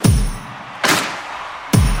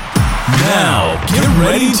Now, get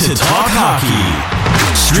ready to talk hockey.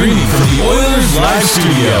 Streaming from the Oilers Live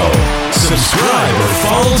Studio. Subscribe or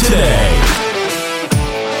follow today.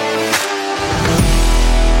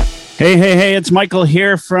 Hey, it's Michael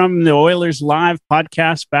here from the Oilers Live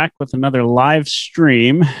podcast, back with another live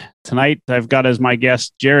stream. Tonight, I've got as my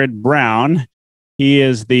guest Jared Brown. He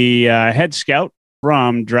is the head scout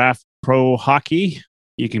from Draft Pro Hockey.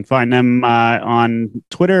 You can find them on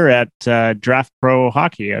Twitter at Draft Pro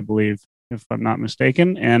Hockey, I believe, if I'm not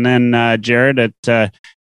mistaken. And then Jared at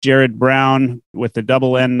Jared Brown with the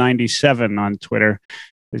double N97 on Twitter,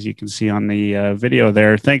 as you can see on the video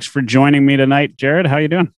there. Thanks for joining me tonight, Jared. How you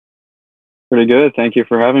doing? Pretty good. Thank you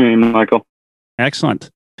for having me, Michael.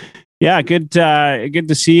 Excellent. Yeah, good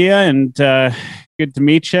to see you, and good to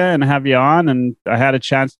meet you and have you on. And I had a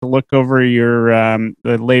chance to look over your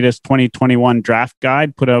the latest 2021 draft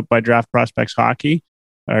guide put out by Draft Prospects Hockey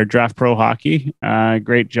or Draft Pro Hockey.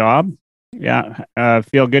 Great job. Yeah,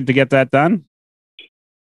 feel good to get that done.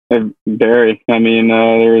 Very. I mean,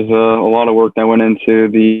 there's a lot of work that went into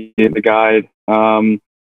the guide.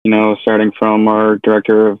 Starting from our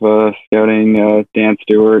director of scouting, Dan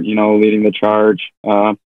Stewart, leading the charge.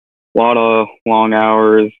 A lot of long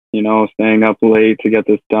hours, staying up late to get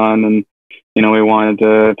this done. And, we wanted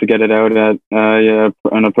to get it out at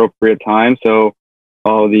an appropriate time so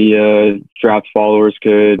all the draft followers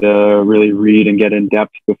could really read and get in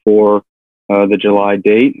depth before the July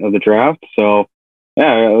date of the draft. So,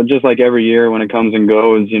 yeah, just like every year when it comes and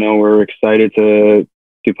goes, we're excited to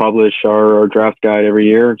publish our draft guide every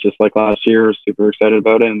year, just like last year. Super excited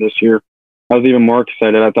about it. And this year, I was even more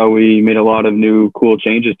excited. I thought we made a lot of new cool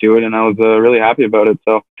changes to it, and I was really happy about it.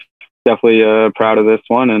 So definitely proud of this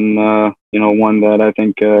one, and one that I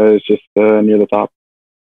think is just near the top.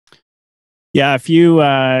 Yeah, if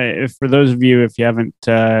for those of you, if you haven't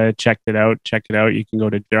checked it out, check it out. You can go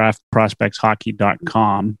to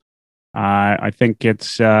draftprospectshockey.com. I think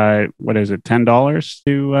it's what is it, $10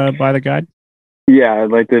 to buy the guide? Yeah,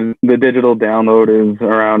 like the digital download is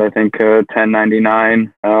around, I think,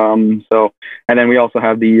 $10.99. And then we also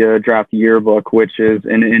have the draft yearbook, which is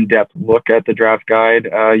an in-depth look at the draft guide.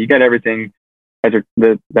 You get everything that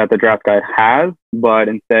the draft guide has, but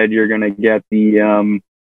instead you're going to get the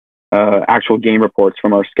actual game reports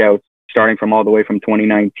from our scouts, starting from all the way from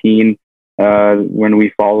 2019, when we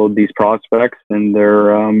followed these prospects in their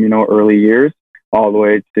early years, all the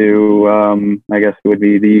way to I guess it would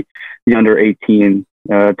be the under 18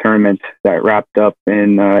 tournament that wrapped up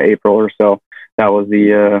in April or so. That was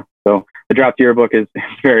so the draft yearbook is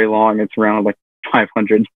very long. It's around like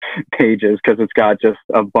 500 pages because it's got just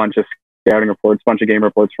a bunch of scouting reports, bunch of game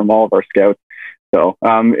reports from all of our scouts. So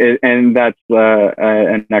and that's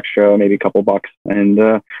an extra maybe a couple bucks. And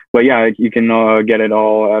but yeah, you can get it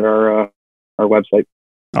all at our website.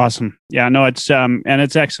 Awesome. Yeah, no, it's and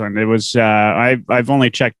it's excellent. It was I've only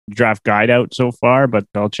checked the draft guide out so far, but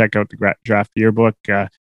I'll check out the draft yearbook.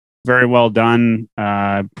 Very well done.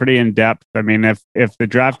 Pretty in depth. I mean, if the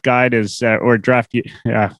draft guide is or draft,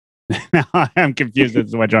 yeah, now I'm confused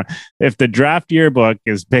as to what John. If the draft yearbook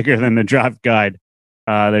is bigger than the draft guide,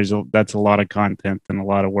 that's a lot of content and a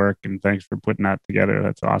lot of work. And thanks for putting that together.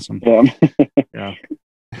 That's awesome. Yeah. Yeah.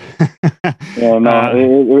 Yeah, no,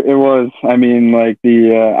 it was. I mean, like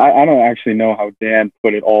I don't actually know how Dan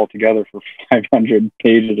put it all together for 500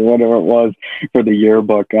 pages or whatever it was for the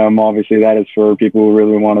yearbook. Obviously, that is for people who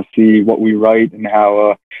really want to see what we write and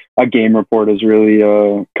how a game report is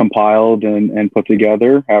really compiled and put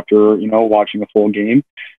together after watching a full game.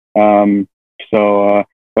 But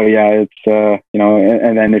yeah, it's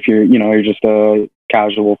and then if you're just a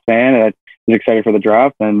casual fan that is excited for the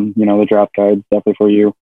draft, then the draft guide is definitely for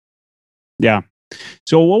you. Yeah.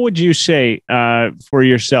 So what would you say for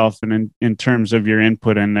yourself and in terms of your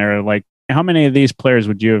input in there? Like, how many of these players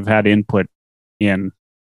would you have had input in?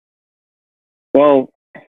 Well,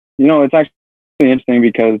 it's actually interesting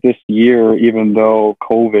because this year, even though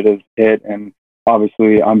COVID is hit, and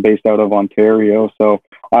obviously I'm based out of Ontario, so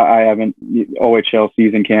I haven't, OHL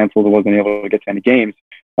season canceled, I wasn't able to get to any games.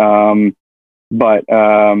 But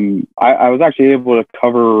I was actually able to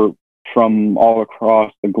cover from all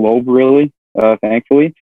across the globe, really,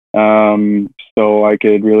 thankfully. So I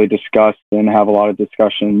could really discuss and have a lot of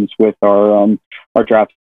discussions with our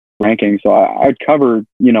draft ranking. So I'd cover,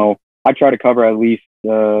 I try to cover at least,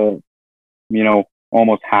 almost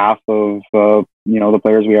half of, the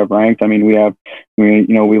players we have ranked. I mean,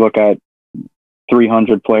 we look at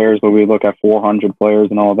 300 players, but we look at 400 players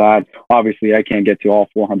and all that. Obviously, I can't get to all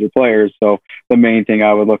 400 players. So the main thing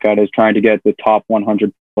I would look at is trying to get the top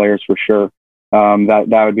 100 players for sure.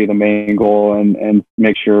 That would be the main goal, and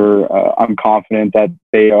make sure I'm confident that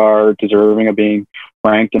they are deserving of being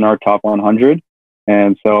ranked in our top 100.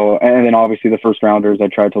 And then obviously the first rounders I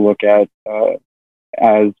tried to look at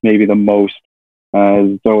as maybe the most,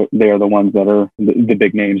 so they are the ones that are the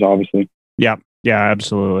big names, obviously. Yeah,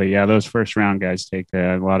 absolutely. Yeah, those first round guys take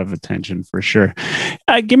a lot of attention for sure.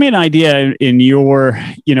 Give me an idea in your,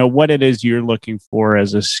 what it is you're looking for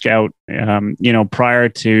as a scout, prior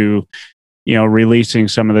to, releasing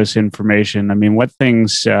some of this information. I mean, what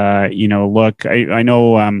things, look, I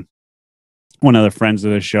know one of the friends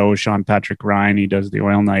of the show, Sean Patrick Ryan, he does the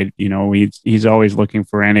Oil Night, he's always looking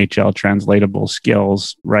for NHL translatable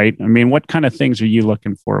skills, right? I mean, what kind of things are you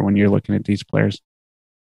looking for when you're looking at these players?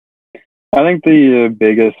 I think the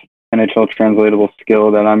biggest NHL translatable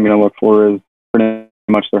skill that I'm going to look for is pretty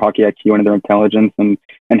much their hockey IQ and their intelligence and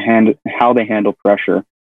how they handle pressure.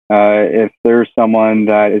 If there's someone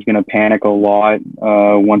that is going to panic a lot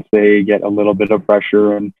once they get a little bit of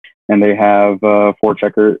pressure and they have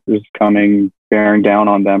forecheckers coming bearing down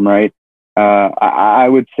on them, right? I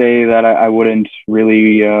would say that I wouldn't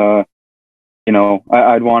really, I'd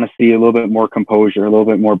want to see a little bit more composure, a little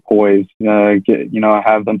bit more poise,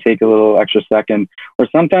 have them take a little extra second. Or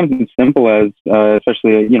sometimes it's simple as,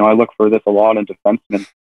 especially, I look for this a lot in defensemen.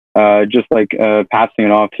 Just like passing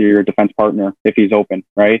it off to your defense partner if he's open,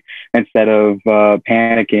 right? Instead of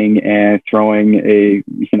panicking and throwing a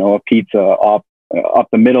pizza up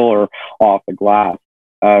the middle or off the glass.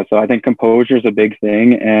 So I think composure is a big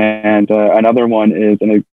thing, and another one is,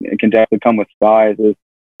 and it can definitely come with size, is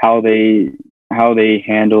how they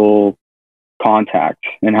handle contact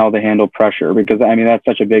and how they handle pressure. Because I mean that's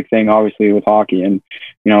such a big thing, obviously, with hockey. And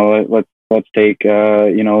let's take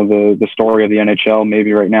the story of the NHL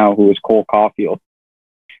maybe right now, who is Cole Caulfield.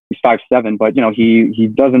 He's 5'7", but he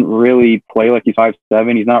doesn't really play like he's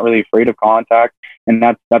 5'7". He's not really afraid of contact, and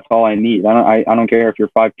that's all I need. I don't care if you're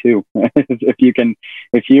 5'2".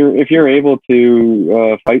 if you're able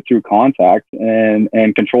to fight through contact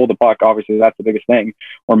and control the puck, obviously that's the biggest thing,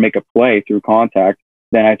 or make a play through contact,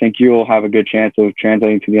 then I think you'll have a good chance of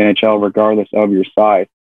translating to the NHL regardless of your size.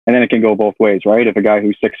 And then it can go both ways, right? If a guy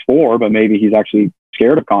who's 6'4", but maybe he's actually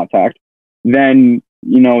scared of contact, then,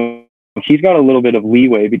 he's got a little bit of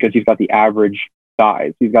leeway because he's got the average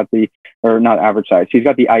size. He's got not average size. He's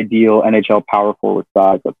got the ideal NHL power forward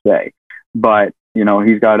size, let's say. But,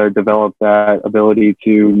 he's got to develop that ability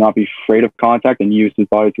to not be afraid of contact and use his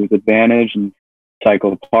body to his advantage and cycle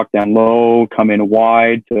the puck down low, come in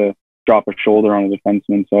wide to drop a shoulder on a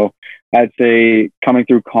defenseman. So I'd say coming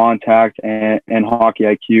through contact and hockey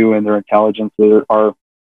IQ and their intelligence are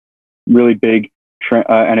really big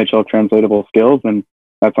NHL translatable skills, and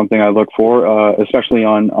that's something I look for, especially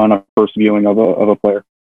on a first viewing of a player.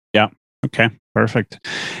 Yeah. Okay. Perfect.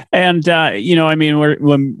 And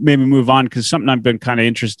we'll maybe move on, because something I've been kind of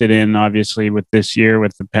interested in, obviously, with this year,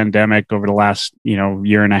 with the pandemic over the last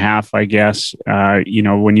year and a half, I guess.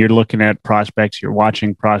 When you're looking at prospects, you're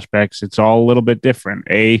watching prospects, it's all a little bit different.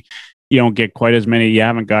 You don't get you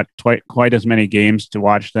haven't got quite as many games to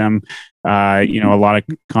watch them. A lot of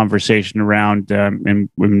conversation around, and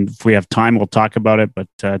if we have time, we'll talk about it. But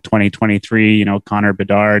 2023, Connor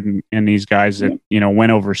Bedard and these guys that,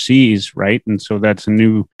 went overseas, right? And so that's a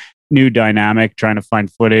new dynamic, trying to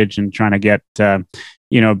find footage and trying to get,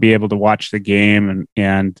 be able to watch the game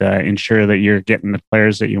and ensure that you're getting the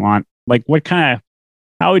players that you want. Like,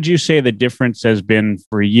 how would you say the difference has been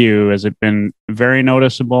for you? Has it been very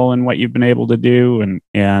noticeable in what you've been able to do?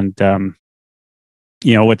 And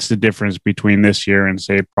what's the difference between this year and,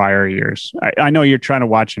 say, prior years? I know you're trying to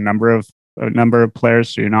watch a number of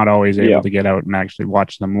players, so you're not always able to get out and actually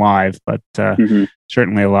watch them live, but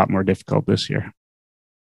certainly a lot more difficult this year.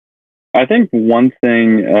 I think one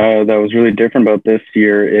thing that was really different about this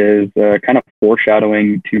year is kind of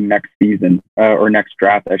foreshadowing to next season, or next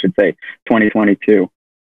draft, I should say, 2022.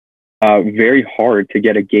 Very hard to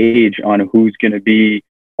get a gauge on who's going to be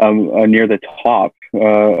near the top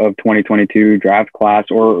of 2022 draft class,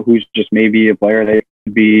 or who's just maybe a player that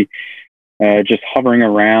could be just hovering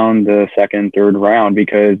around the second, third round,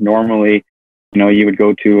 because normally, you would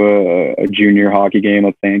go to a junior hockey game,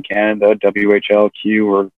 let's say in Canada, WHLQ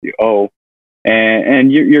or the O,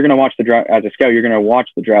 and you're going to watch the draft as a scout. You're going to watch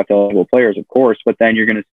the draft eligible players, of course, but then you're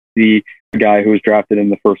going to see a guy who was drafted in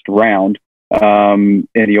the first round in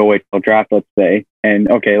the OHL draft, let's say,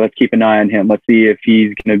 and okay, let's keep an eye on him. Let's see if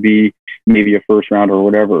he's going to be maybe a first round or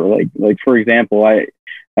whatever. Like for example,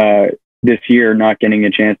 this year not getting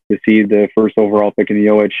a chance to see the first overall pick in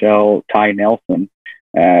the OHL, Ty Nelson.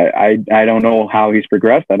 I don't know how he's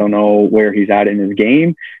progressed. I don't know where he's at in his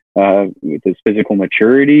game. with his physical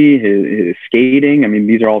maturity, his skating. I mean,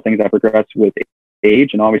 these are all things that progress with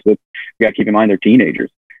age, and obviously, we got to keep in mind they're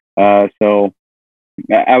teenagers. So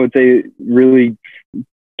I would say really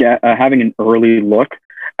having an early look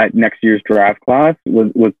at next year's draft class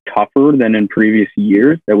was tougher than in previous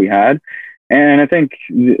years that we had. And I think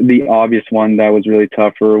the obvious one that was really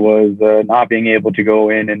tougher was not being able to go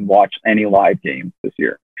in and watch any live games this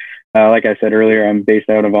year. Like I said earlier, I'm based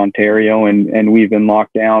out of Ontario, and we've been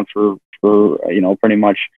locked down for pretty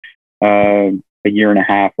much a year and a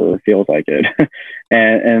half, or it feels like it.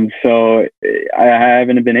 and so I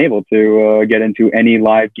haven't been able to get into any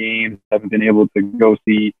live games. I haven't been able to go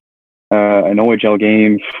see an OHL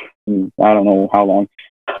game. I don't know how long.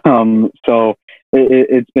 So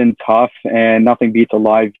it's been tough, and nothing beats a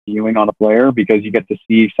live viewing on a player, because you get to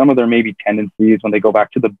see some of their maybe tendencies when they go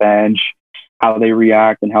back to the bench, how they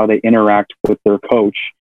react and how they interact with their coach,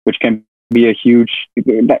 which can be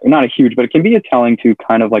not a huge, but it can be a telling to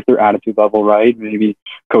kind of like their attitude level, right? Maybe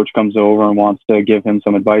coach comes over and wants to give him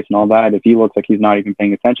some advice and all that. If he looks like he's not even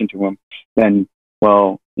paying attention to him, then,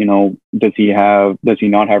 well, does he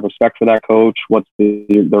not have respect for that coach? What's the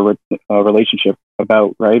relationship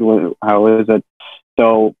about, right? How is it?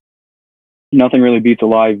 So nothing really beats a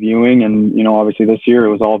live viewing. And, obviously this year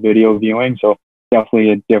it was all video viewing. So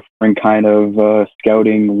definitely a different kind of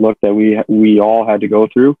scouting look that we all had to go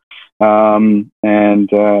through. And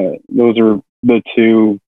those are the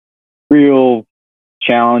two real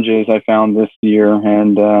challenges I found this year.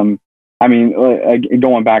 And, I mean,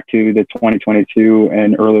 going back to the 2022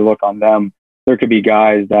 and early look on them, there could be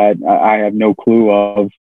guys that I have no clue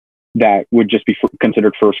of that would just be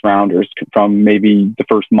considered first rounders from maybe the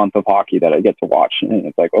first month of hockey that I get to watch. And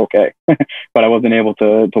it's like, okay, but I wasn't able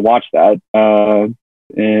to watch that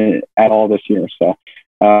at all this year. So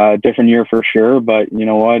different year for sure, but you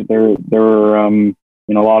know what, there were a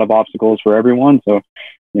lot of obstacles for everyone. So,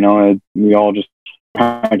 we all just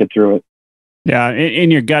grinded through it. Yeah.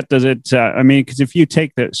 In your gut, does it, because if you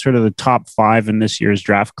take the sort of the top 5 in this year's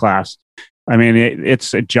draft class, I mean,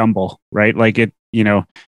 it's a jumble, right? Like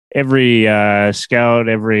every scout,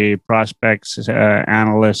 every prospects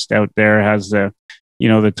analyst out there has the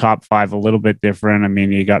top 5 a little bit different. I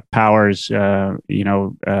mean, you got Powers,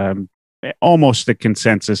 almost the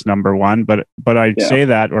consensus number 1, but I'd say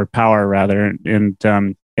that, or Power rather.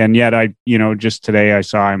 And yet just today I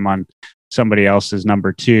saw him on somebody else's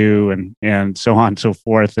number 2, and so on and so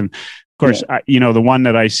forth. And of course, the one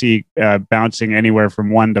that I see bouncing anywhere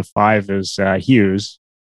from 1 to 5 is Hughes.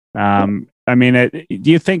 I mean,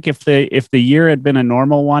 do you think if the year had been a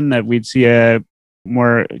normal one, that we'd see a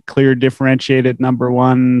more clear differentiated number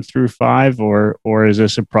 1 through 5, or is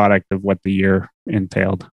this a product of what the year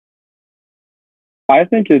entailed? I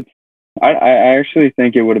think I actually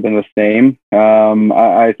think it would have been the same.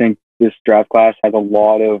 I think this draft class has a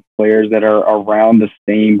lot of players that are around the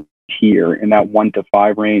same tier in that 1 to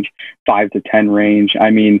 5 range, 5 to 10 range. I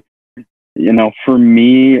mean, for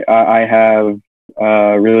me, I have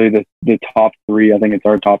really the top 3. I think it's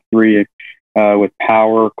our top 3 with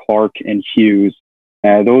Power, Clark, and Hughes.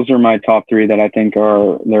 Those are my top 3 that I think they're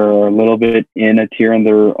a little bit in a tier in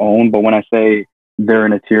their own. But when I say they're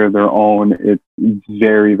in a tier of their own, it's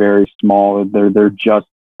very, very small. They're just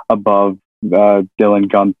above Dylan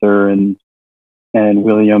Guenther and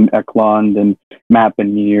William Eklund and Matt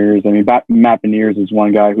Beniers. I mean, Matt Beniers is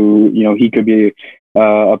one guy who, he could be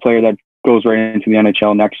a player that goes right into the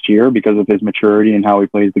NHL next year because of his maturity and how he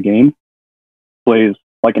plays the game. Plays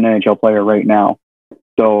like an NHL player right now.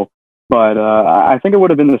 So, but I think it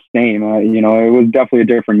would have been the same. It was definitely a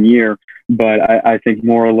different year, but I think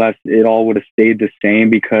more or less it all would have stayed the same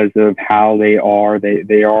because of how they are.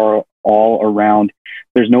 They are all around.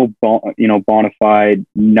 There's no bona fide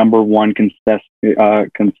number 1 like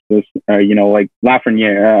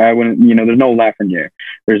Lafreniere. I wouldn't, there's no Lafreniere.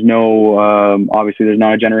 There's no, obviously there's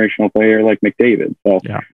not a generational player like McDavid. So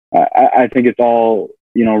yeah. I think it's all,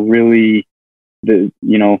 really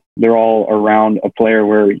they're all around a player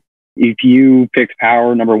where if you pick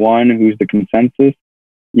Power number 1, who's the consensus,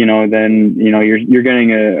 then, you're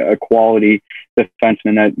getting a quality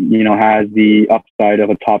defenseman that, has the upside of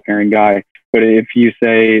a top pairing guy. But if you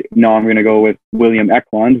say, no, I'm going to go with William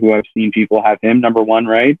Eklund, who I've seen people have him number 1,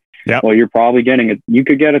 right? Yep. Well, you're probably you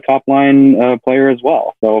could get a top line player as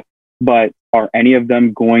well. So, but are any of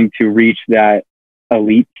them going to reach that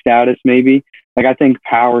elite status? Maybe. Like, I think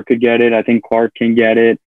Power could get it. I think Clark can get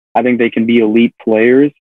it. I think they can be elite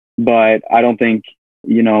players, but I don't think,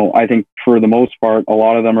 I think for the most part, a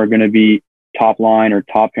lot of them are going to be top line or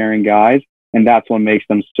top pairing guys. And that's what makes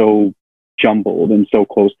them so jumbled and so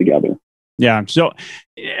close together. Yeah. So,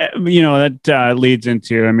 that leads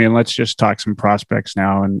into, I mean, let's just talk some prospects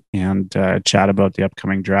now and chat about the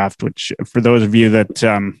upcoming draft, which for those of you that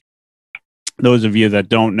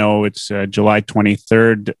don't know, it's July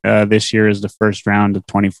 23rd. This year is the first round, the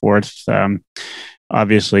 24th,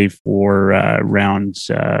 obviously for rounds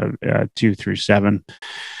 2 through 7.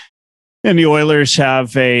 And the Oilers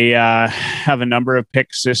have a number of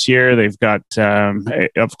picks this year. They've got,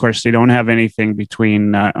 of course, they don't have anything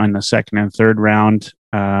between on the second and third round.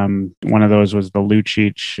 One of those was the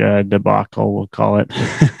Lucic debacle, we'll call it,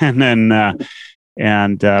 and then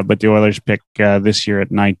but the Oilers pick this year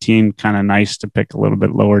at 19. Kind of nice to pick a little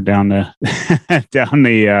bit lower down the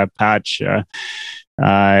patch,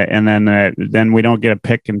 and then we don't get a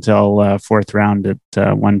pick until fourth round at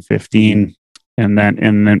 115. And then,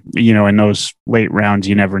 in those late rounds,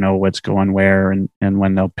 you never know what's going where and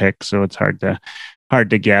when they'll pick. So it's hard to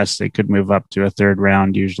guess. They could move up to a third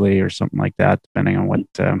round usually or something like that, depending on what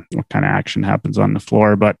kind of action happens on the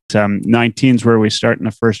floor. But 19 is where we start in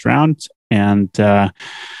the first round, and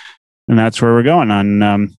that's where we're going on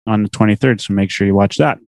the 23rd. So make sure you watch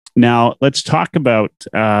that. Now let's talk about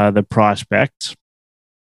the prospects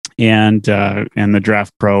and the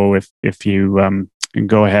Draft Pro. If you and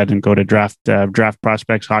go ahead and go to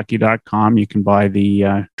draftprospectshockey.com. You can buy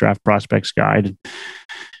the Draft Prospects Guide,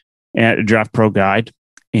 Draft Pro Guide,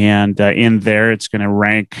 and in there it's going to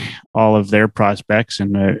rank all of their prospects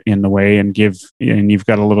in the way and you've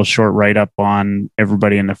got a little short write up on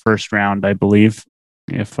everybody in the first round, I believe,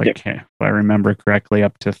 if I remember correctly,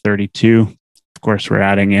 up to 32. Of course, we're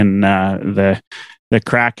adding in the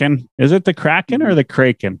Kraken. Is it the Kraken or the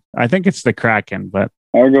Kraken? I think it's the Kraken, but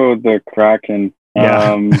I'll go with the Kraken.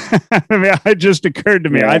 Yeah, I mean, it just occurred to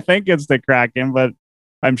me. Yeah. I think it's the Kraken, but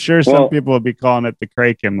I'm sure some people will be calling it the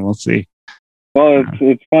Kraken. We'll see. Well,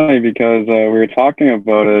 it's funny because we were talking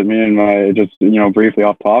about it. Me and my briefly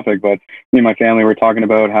off topic, but me and my family were talking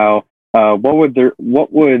about how what would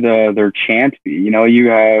their chance be? You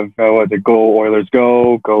have the go Oilers,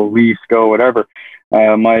 go Leafs, go whatever.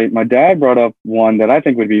 My dad brought up one that I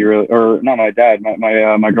think would be really, or not my dad,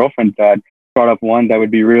 my girlfriend's dad brought up one that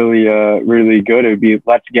would be really good. It would be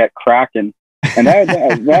Let's Get Kraken, and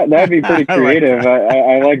that'd be pretty creative.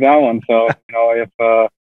 I like that one. So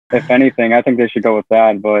if anything, I think they should go with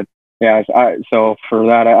that. But yeah, so for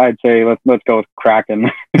that, I'd say let's go with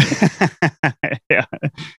Kraken. Yeah,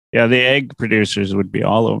 the egg producers would be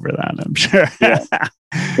all over that, I'm sure. Yeah.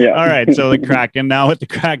 All right, so the Kraken. Now with the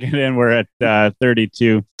Kraken in, we're at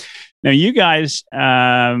 32. Now you guys,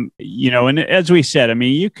 and as we said, I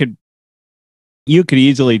mean, you could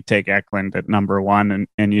easily take Eklund at number 1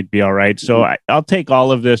 and you'd be all right. So I'll take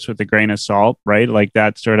all of this with a grain of salt, right? Like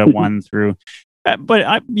that sort of 1 through.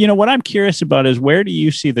 But what I'm curious about is where do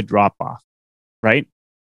you see the drop off, right?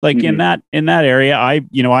 Like in that area, I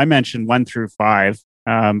mentioned 1 through 5.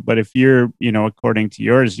 But if you're, according to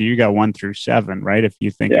yours, you got 1 through 7, right? If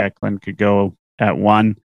you think Eklund could go at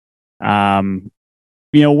 1,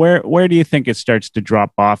 where do you think it starts to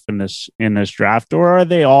drop off in this draft, or are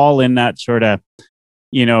they all in that sort of,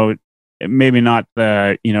 maybe not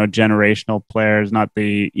the generational players, not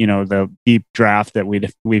the the deep draft that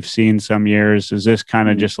we've seen some years? Is this kind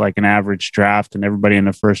of just like an average draft and everybody in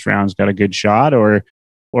the first round's got a good shot, or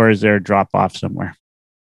is there a drop off somewhere?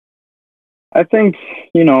 I think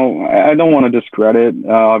I don't want to discredit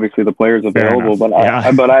obviously the players available, but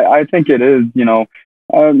I think it is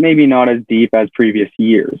maybe not as deep as previous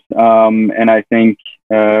years. And I think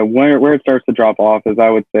where it starts to drop off is, I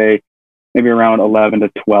would say, maybe around 11 to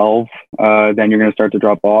 12. Then you're going to start to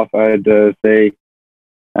drop off. I'd say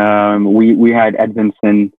we had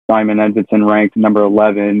Simon Edvinsson ranked number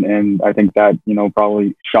 11, and I think that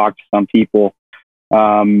probably shocked some people.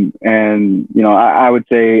 And I would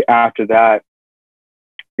say after that,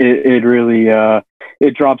 it really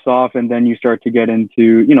it drops off, and then you start to get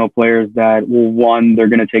into players that they're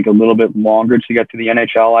going to take a little bit longer to get to the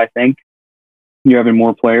NHL. I think you're having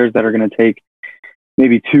more players that are going to take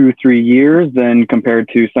maybe 2-3 years than compared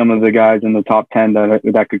to some of the guys in the top 10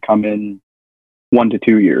 that could come in 1 to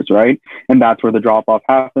 2 years, right? And that's where the drop off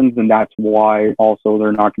happens, and that's why also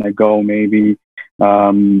they're not going to go maybe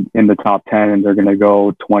in the top 10, and they're going to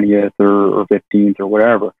go 20th or 15th or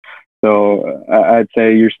whatever. So I'd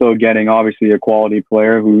say you're still getting obviously a quality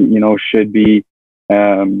player who should be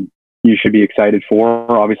you should be excited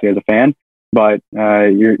for, obviously, as a fan. But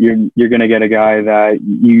you're going to get a guy that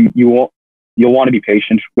you'll want to be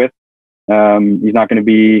patient with. He's not going to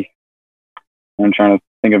be. I'm trying to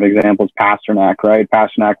think of examples. Pasternak, right?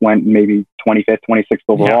 Pasternak went maybe 25th, 26th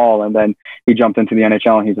overall, and then he jumped into the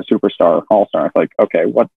NHL and he's a superstar, all-star. It's like, okay,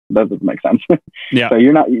 what? That doesn't make sense. Yeah. So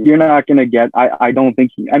you're not going to get. I don't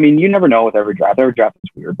think. I mean, you never know with every draft. Every draft is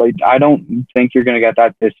weird, but I don't think you're going to get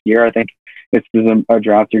that this year. I think this is a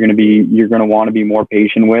draft you're going to want to be more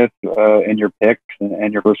patient with in your picks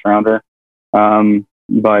and your first rounder.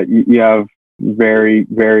 But you have very,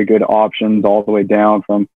 very good options all the way down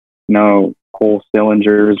from, Cole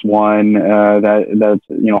Sillinger's one that's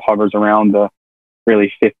hovers around the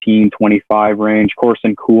really 15-25 range.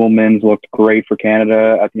 Corson Kuhlman's looked great for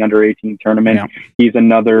Canada at the under-18 tournament. Yeah. He's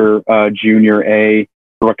another junior A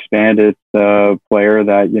Brooks Bandits player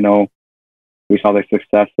that, we saw the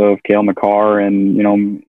success of Cale Makar,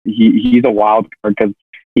 and, he's a wild card because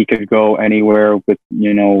he could go anywhere with,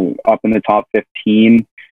 up in the top 15,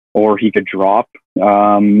 or he could drop.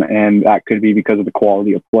 And that could be because of the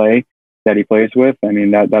quality of play that he plays with. I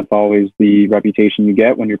mean, that's always the reputation you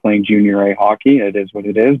get when you're playing junior A hockey. It is what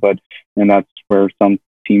it is, and that's where some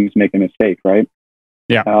teams make a mistake, right?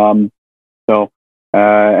 Yeah. And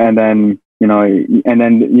then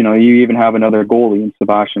you even have another goalie in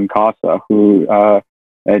Sebastian Casa who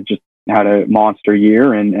just had a monster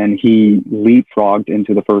year, and he leapfrogged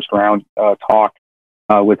into the first round talk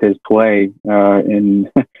with his play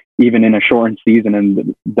even in a shortened season in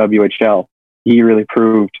the WHL. He really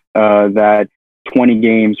proved that 20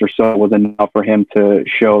 games or so was enough for him to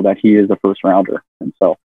show that he is a first rounder. And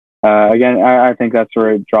so, again, I think that's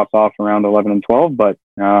where it drops off around 11 and 12, but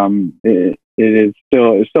it is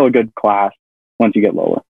still a good class once you get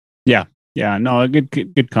lower. Yeah. Yeah, no,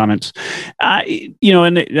 good comments. And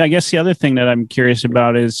I guess the other thing that I'm curious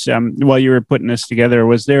about is, while you were putting this together,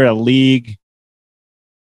 was there a league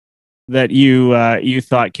that you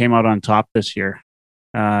thought came out on top this year?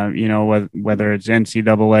 Whether it's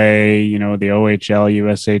NCAA, the OHL,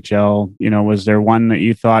 USHL, was there one that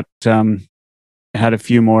you thought had a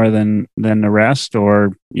few more than the rest,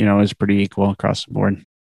 or is pretty equal across the board?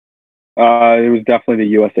 It was definitely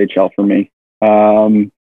the USHL for me.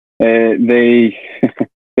 They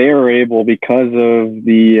are able, because of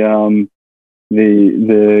the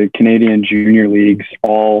Canadian junior leagues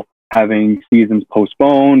all having seasons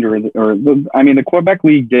postponed, the Quebec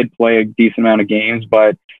League did play a decent amount of games,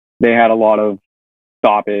 but they had a lot of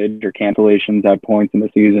stoppage or cancellations at points in the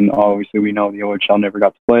season. Obviously, we know the OHL never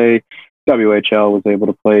got to play. WHL was able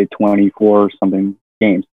to play 24 something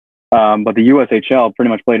games, but the USHL pretty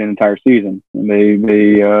much played an entire season. And they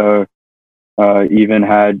even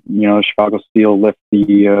had Chicago Steel lift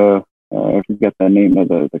the I forget the name of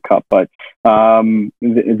the cup, but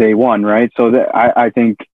they won, right? So I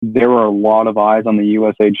think there were a lot of eyes on the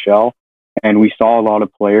USHL, and we saw a lot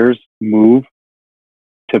of players move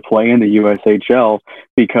to play in the USHL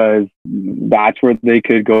because that's where they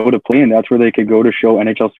could go to play, and that's where they could go to show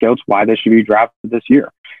NHL scouts why they should be drafted this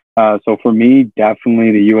year. So for me,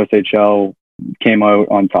 definitely the USHL came out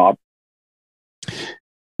on top.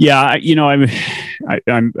 Yeah,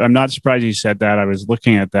 I'm not surprised you said that. I was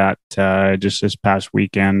looking at that just this past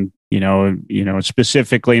weekend.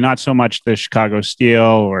 Specifically, not so much the Chicago Steel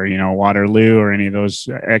or Waterloo or any of those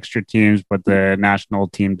extra teams, but the National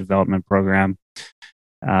Team Development Program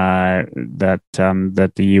that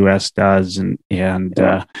the U.S. does, and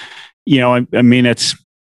it's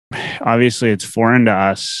obviously it's foreign to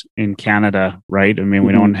us in Canada, right? I mean,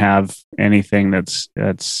 we don't have anything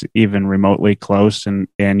that's even remotely close, and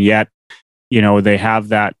yet, they have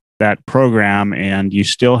that program, and you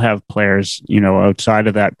still have players, outside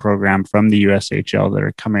of that program from the USHL that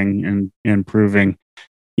are coming and improving,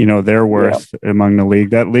 their worth among the league.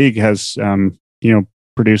 That league has,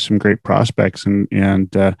 produced some great prospects,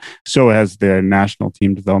 and so has the National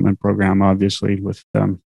Team Development Program, obviously, with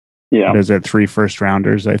is it 3 first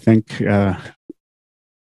rounders, I think, or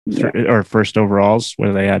first overalls,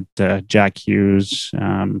 where they had Jack Hughes.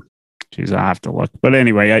 I'll have to look. But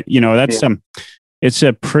anyway, it's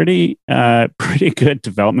a pretty good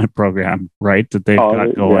development program, right, that they've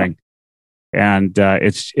got going. Yeah. And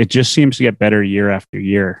it just seems to get better year after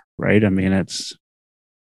year, right? I mean, it's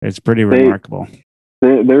pretty remarkable.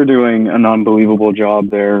 They're doing an unbelievable job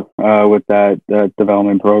there with that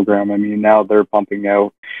development program. I mean, now they're pumping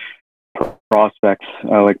out prospects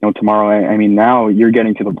like no tomorrow. I mean, now you're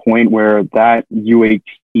getting to the point where that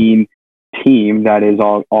U18 team that is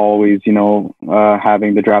always,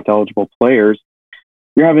 having the draft eligible players,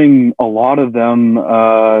 you're having a lot of them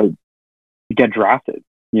get drafted.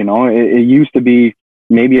 It used to be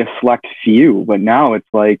maybe a select few, but now it's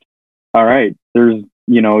like, all right, there's,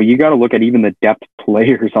 you got to look at even the depth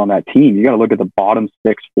players on that team. You got to look at the bottom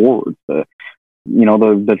 6 forwards, the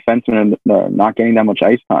defensemen not getting that much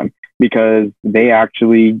ice time, because they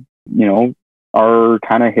actually are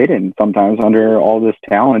kind of hidden sometimes under all this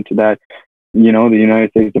talent that, the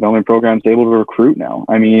United States Development Program is able to recruit now.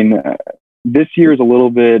 I mean, this year is a little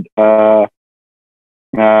bit, I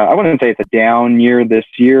wouldn't say it's a down year this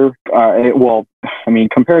year.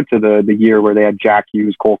 Compared to the year where they had Jack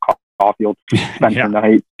Hughes, Cole Caulfield, Spencer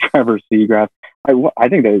Knight, Trevor Seagrass, I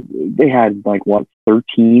think they had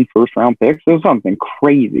 13 first-round picks. It was something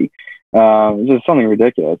crazy. It was just something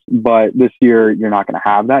ridiculous. But this year, you're not going to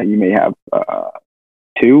have that. You may have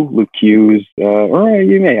 2, Luke Hughes, or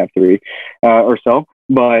you may have 3 or so.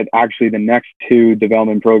 But actually, the next 2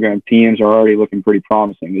 development program teams are already looking pretty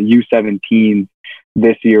promising. The U17s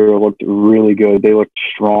this year looked really good. They looked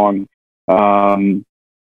strong, and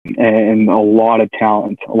a lot of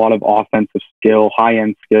talent, a lot of offensive skill,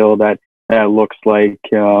 high-end skill that looks like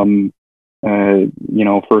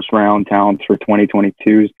first round talents for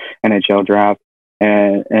 2022's NHL draft.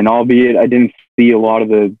 And albeit I didn't see a lot of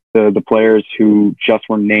the players who just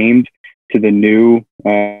were named to the new,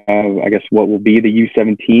 I guess what will be the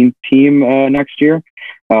U17 team next year.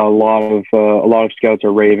 A lot of scouts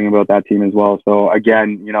are raving about that team as well. So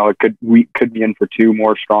again, we could be in for 2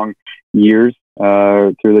 more strong years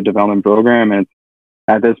through the development program, and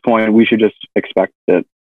at this point, we should just expect it.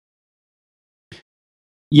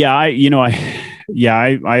 Yeah, I've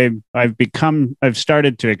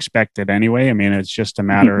started to expect it anyway. I mean, it's just a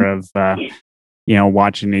matter of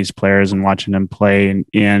watching these players and watching them play,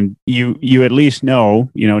 and you at least know,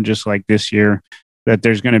 just like this year, that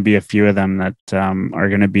there's going to be a few of them that are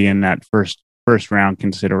going to be in that first round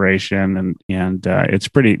consideration, and it's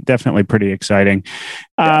definitely pretty exciting.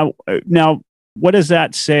 Now, what does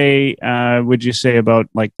that say? Would you say about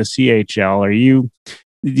the CHL?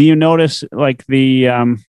 Do you notice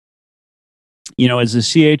the is the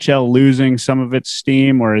CHL losing some of its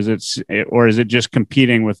steam, or is it just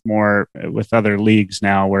competing with other leagues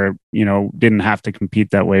now where didn't have to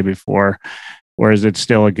compete that way before, or is it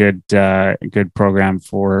still a good program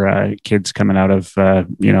for kids coming out of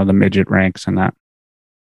the midget ranks and that?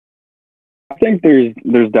 I think there's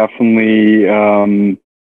definitely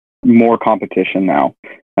more competition now.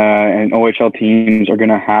 And OHL teams are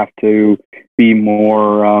going to have to be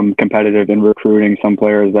more competitive in recruiting some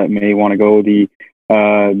players that may want to go the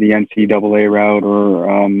NCAA route, or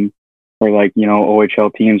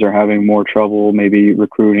OHL teams are having more trouble maybe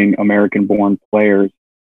recruiting American-born players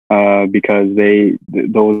because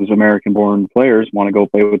those American-born players want to go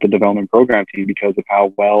play with the development program team because of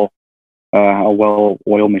how well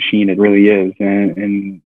oiled machine it really is,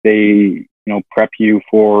 and they prep you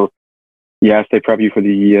for. Yes, they prep you for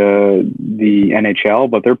the NHL,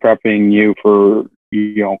 but they're prepping you for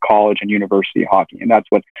college and university hockey, and that's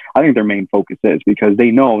what I think their main focus is, because they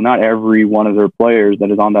know not every one of their players that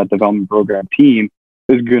is on that development program team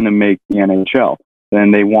is going to make the NHL.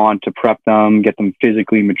 And they want to prep them, get them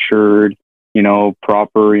physically matured,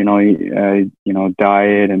 proper,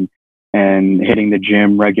 diet and hitting the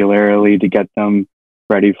gym regularly to get them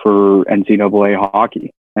ready for NCAA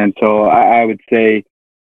hockey. And so I would say,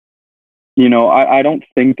 I don't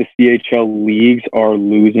think the CHL leagues are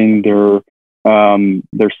losing their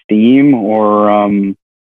steam or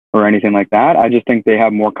anything like that. I just think they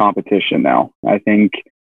have more competition now. I think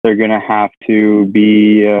they're going to have to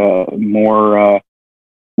be they're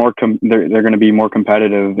going to be more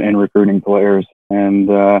competitive in recruiting players. And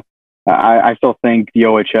I still think the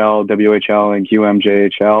OHL, WHL, and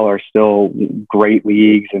QMJHL are still great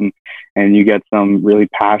leagues, and you get some really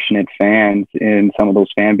passionate fans in some of those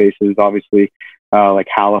fan bases, obviously, like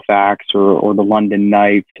Halifax or the London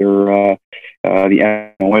Knights or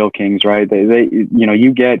the Oil Kings, right? They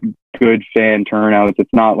you get good fan turnouts.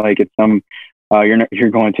 It's not like it's some you're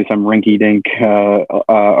going to some rinky-dink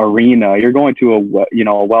arena. You're going to a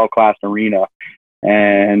well-classed arena,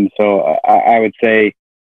 and so I would say,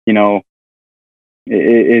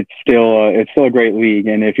 it's still a great league.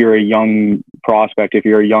 And if you're a young prospect, if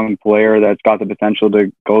you're a young player that's got the potential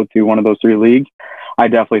to go to one of those 3 leagues, I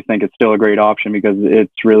definitely think it's still a great option, because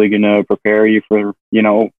it's really going to prepare you for,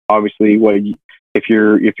 obviously if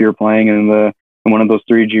you're playing in one of those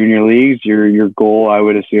 3 junior leagues, your goal, I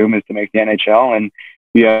would assume, is to make the NHL, and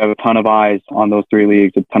you have a ton of eyes on those 3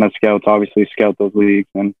 leagues, a ton of scouts obviously scout those leagues,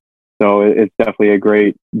 and so it's definitely a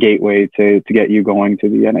great gateway to get you going to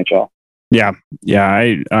the NHL. Yeah.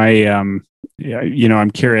 I'm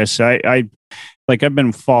curious. I've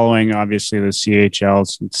been following obviously the CHL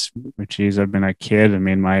since, I've been a kid. I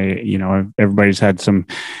mean, everybody's had some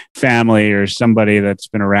family or somebody that's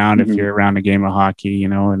been around. Mm-hmm. If you're around a game of hockey,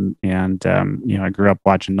 and I grew up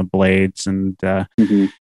watching the Blades, and mm-hmm.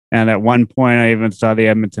 And at one point, I even saw the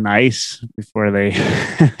Edmonton Ice before they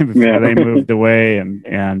they moved away,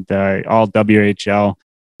 and all WHL.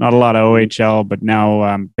 Not a lot of OHL, but now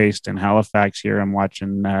I'm based in Halifax here. I'm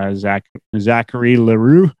watching Zachary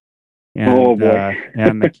Leroux and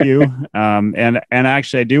the Q. And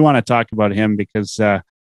actually, I do want to talk about him because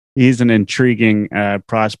he's an intriguing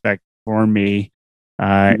prospect for me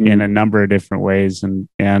in a number of different ways. And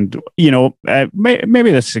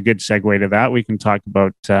maybe this is a good segue to that. We can talk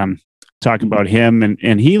about him,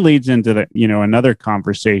 and he leads into the another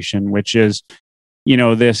conversation, which is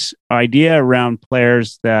this idea around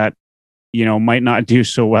players that might not do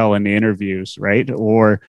so well in the interviews, right?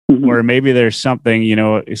 Or maybe there's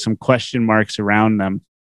something, some question marks around them.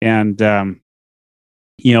 And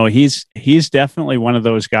he's definitely one of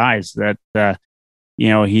those guys that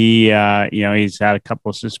he's had a couple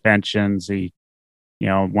of suspensions.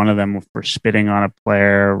 One of them for spitting on a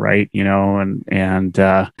player, right? He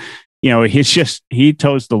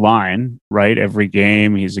toes the line, right? Every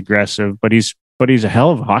game he's aggressive, but he's a hell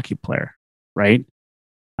of a hockey player, right?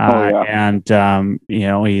 And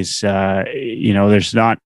he's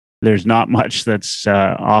there's not much that's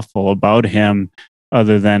awful about him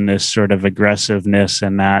other than this sort of aggressiveness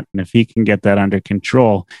and that. And if he can get that under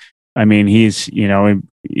control, I mean, he's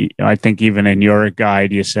I think even in your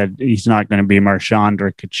guide you said he's not going to be Marchand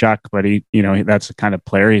or Tkachuk, but that's the kind of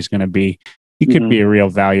player he's going to be. He could be a real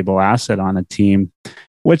valuable asset on a team.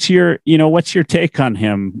 What's your take on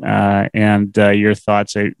him and your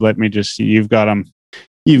thoughts? Let me just see. You've got him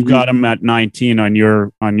at 19 on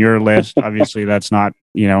your list. Obviously, that's not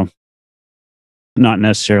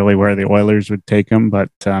necessarily where the Oilers would take him,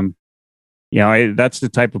 but that's the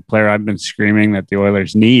type of player I've been screaming that the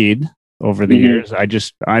Oilers need over the years.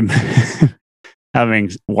 I'm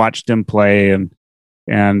having watched him play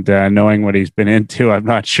and knowing what he's been into, I'm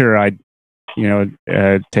not sure I'd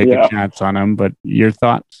take a chance on him. But your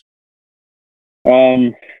thoughts?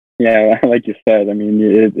 Yeah, like you said, I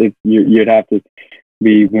mean, you'd have to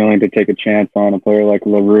be willing to take a chance on a player like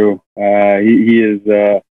Leroux. He is,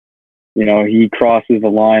 he crosses the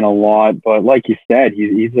line a lot, but like you said,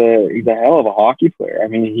 he's a hell of a hockey player. I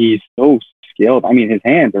mean, he's so skilled. I mean, his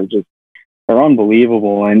hands are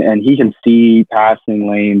unbelievable, and he can see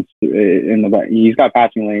passing lanes he's got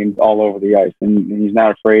passing lanes all over the ice, and he's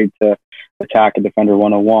not afraid to attack a defender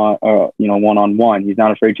one-on-one. He's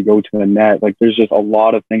not afraid to go to the net. Like, there's just a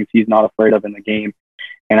lot of things he's not afraid of in the game.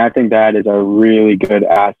 And I think that is a really good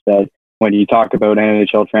asset. When you talk about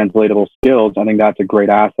NHL translatable skills, I think that's a great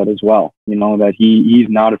asset as well. That he's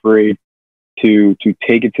not afraid to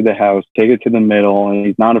take it to the house, take it to the middle, and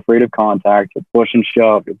he's not afraid of contact, to push and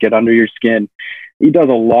shove, to get under your skin. He does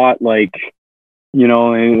a lot, he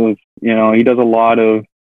does a lot of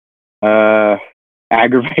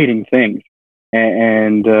aggravating things.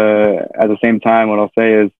 And at the same time, what I'll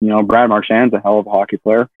say is, Brad Marchand's a hell of a hockey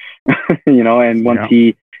player. And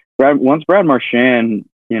once Brad Marchand,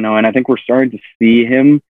 and I think we're starting to see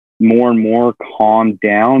him more and more calm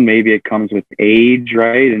down. Maybe it comes with age,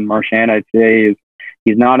 right? And Marchand, I'd say,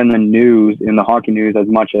 he's not in the hockey news as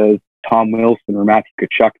much as Tom Wilson or Matthew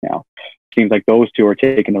Tkachuk now. Seems like those two are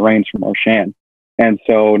taking the reins from Marchand. And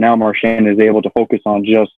so now Marchand is able to focus on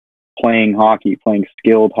just playing hockey, playing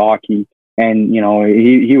skilled hockey. And,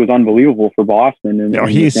 he was unbelievable for Boston in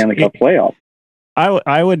the Stanley Cup playoffs.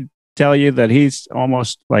 I would tell you that he's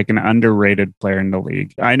almost like an underrated player in the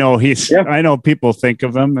league. I know I know people think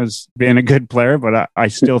of him as being a good player, but I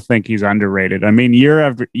still think he's underrated. I mean, year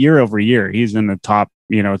over year, he's in the top,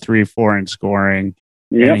 3-4 in scoring.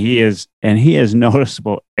 Yep. And he is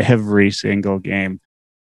noticeable every single game.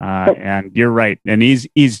 And you're right. And he's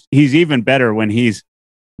even better when he's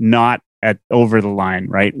not at over the line,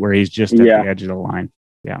 right? Where he's just at the edge of the line.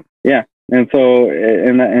 Yeah. Yeah. And so,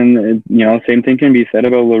 and same thing can be said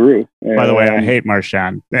about Leroux. By the way, I hate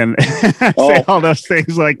Marchand and say all those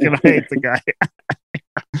things like, I hate the guy.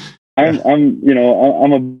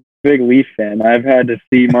 I'm a big Leaf fan. I've had to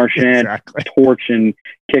see Marchand torch and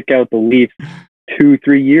kick out the Leafs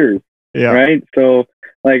 2-3 years. Yeah. Right. So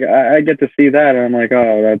I get to see that, and I'm like,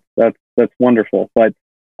 oh, that's wonderful. But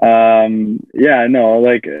Marchand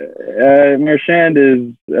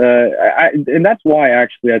is, and that's why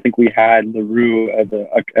actually I think we had Leroux as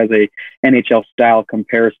a NHL style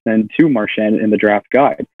comparison to Marchand in the draft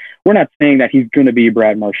guide. We're not saying that he's going to be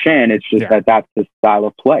Brad Marchand. It's just that that's his style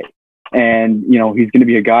of play, and he's going to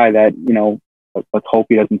be a guy that let's hope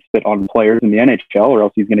he doesn't spit on players in the NHL, or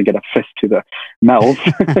else he's going to get a fist to the mouth.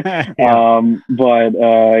 But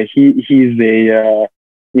he's a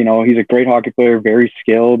he's a great hockey player, very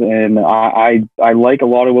skilled, and I like a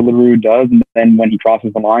lot of what Leroux does. And then when he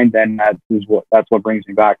crosses the line, then that's what brings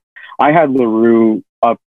me back. I had Leroux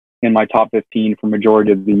up in my top 15 for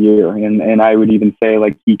majority of the year, and I would even say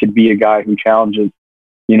like he could be a guy who challenges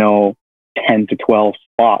 10 to 12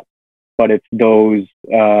 spots, but it's those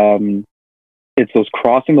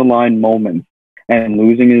crossing the line moments and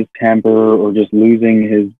losing his temper or just losing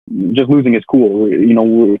his cool,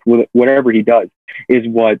 whatever he does is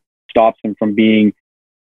what stops him from being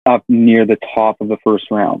up near the top of the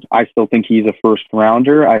first round. I still think he's a first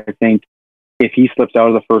rounder. I think if he slips out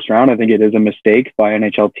of the first round, I think it is a mistake by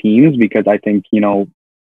NHL teams, because I think,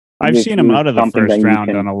 I've seen him out of the first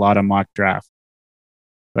round on a lot of mock drafts.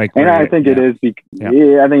 I think it is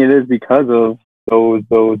because of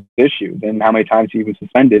those issues and how many times he was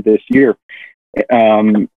suspended this year.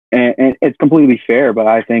 And it's completely fair, but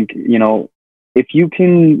I think, if you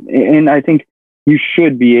can, and I think you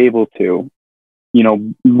should be able to,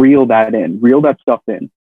 reel that stuff in.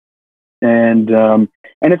 And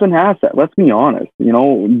it's an asset. Let's be honest,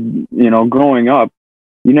 growing up,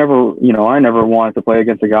 I never wanted to play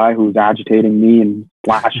against a guy who's agitating me and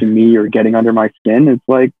flashing me or getting under my skin. It's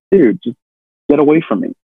like, dude, just get away from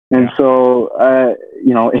me. And so,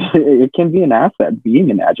 it can be an asset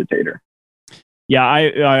being an agitator. Yeah,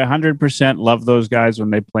 I 100% love those guys when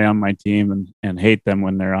they play on my team and hate them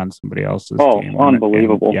when they're on somebody else's team. Oh,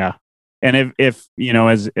 unbelievable. And if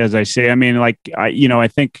as I say, I mean, like, I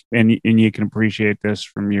think, and you can appreciate this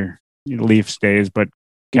from your Leafs days, but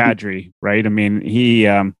Kadri, right? I mean, he,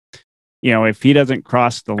 if he doesn't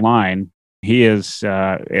cross the line, he is,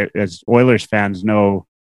 as Oilers fans know,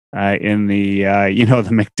 in the, the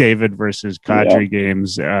McDavid versus Kadri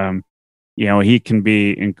games, he can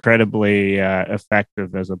be incredibly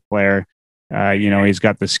effective as a player. He's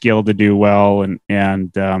got the skill to do well and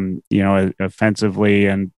offensively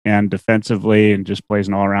and defensively, and just plays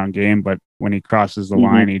an all-around game. But when he crosses the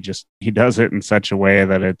line, he does it in such a way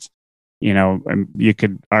that it's, you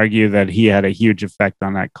could argue that he had a huge effect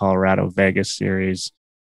on that Colorado Vegas series,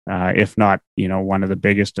 if not, one of the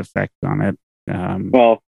biggest effects on it.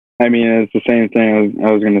 Well, I mean, it's the same thing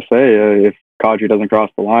I was going to say. If Kadri doesn't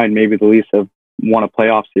cross the line, maybe the Leafs have won a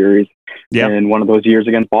playoff series in one of those years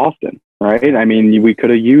against Boston, right? I mean, we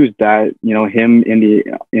could have used that, him in the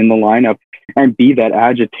lineup and be that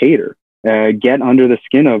agitator, get under the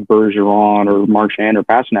skin of Bergeron or Marchand or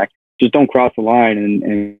Pastrnak. Just don't cross the line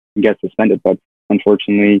and get suspended. But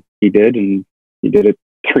unfortunately, he did, and he did it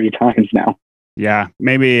 3 times now. Yeah,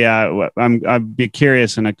 maybe I'd be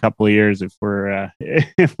curious in a couple of years if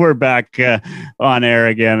we're back on air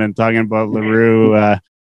again and talking about Leroux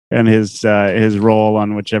and his role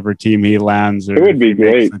on whichever team he lands. Or it would be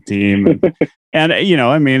great. The team, and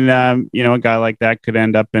a guy like that could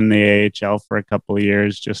end up in the AHL for a couple of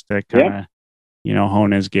years just to kind of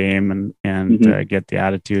hone his game and get the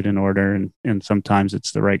attitude in order. And sometimes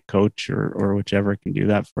it's the right coach or whichever can do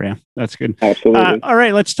that for you. That's good. Absolutely. All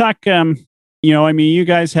right, let's talk. You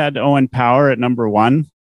guys had Owen Power at number 1.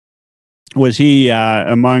 Was he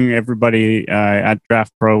among everybody at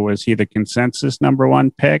Draft Pro? Was he the consensus number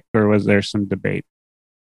 1 pick, or was there some debate?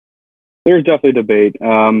 There's definitely debate.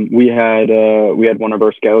 We had one of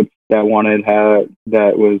our scouts that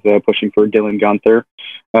was pushing for Dylan Guenther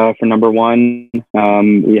for number 1.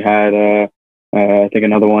 We had I think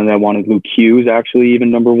another one that wanted Luke Hughes, actually,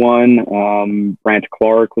 even number 1. Brant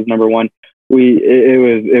Clark was number 1.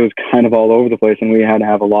 It was kind of all over the place, and we had to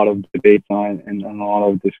have a lot of debates on and a lot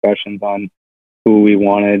of discussions on who we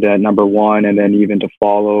wanted at number 1, and then even to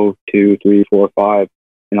follow 2, 3, 4, 5,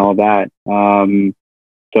 and all that.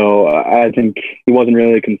 So I think he wasn't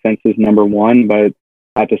really a consensus number 1, but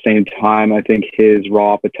at the same time, I think his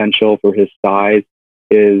raw potential for his size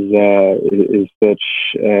is such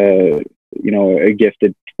a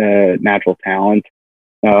gifted natural talent,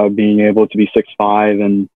 being able to be 6'5"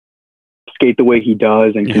 and skate the way he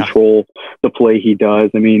does and control the play he does.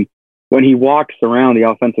 I mean, when he walks around the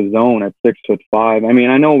offensive zone at 6'5", I mean,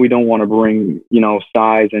 I know we don't want to bring,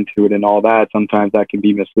 size into it and all that. Sometimes that can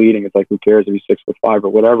be misleading. It's like, who cares if he's 6'5" or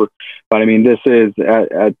whatever. But I mean, this is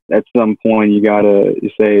at some point you gotta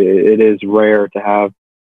say it is rare to have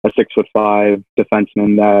a 6'5"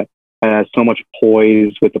 defenseman that has so much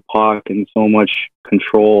poise with the puck and so much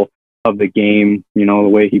control of the game. The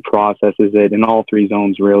way he processes it in all 3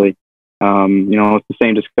 zones, really. It's the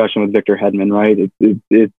same discussion with Victor Hedman, right?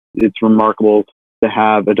 It's remarkable to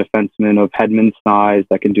have a defenseman of Hedman's size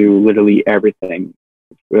that can do literally everything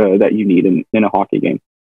that you need in a hockey game.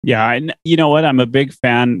 Yeah, and you know what? I'm a big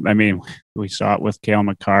fan. I mean, we saw it with Cale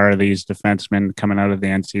Makar, these defensemen coming out of the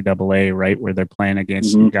NCAA, right, where they're playing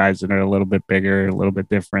against some guys that are a little bit bigger, a little bit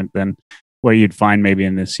different than what you'd find maybe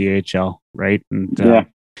in the CHL, right? And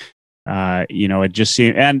you know, it just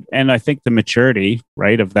seemed, and I think the maturity,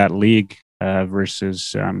 right, of that league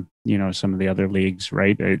versus you know, some of the other leagues,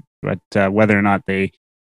 right? But whether or not they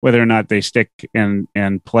stick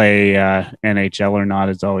and play NHL or not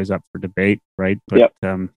is always up for debate, right? But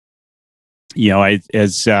you know,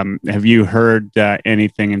 have you heard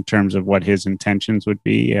anything in terms of what his intentions would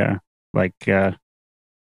be,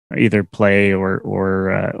 either play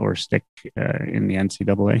or stick in the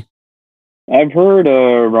NCAA? I've heard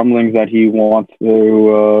rumblings that he wants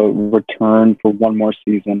to return for one more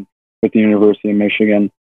season with the University of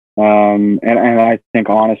Michigan. And I think,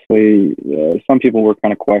 honestly, some people were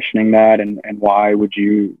kind of questioning that. And why would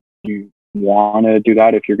you want to do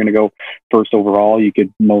that? If you're going to go first overall, you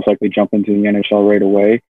could most likely jump into the NHL right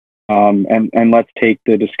away. And let's take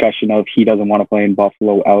the discussion of he doesn't want to play in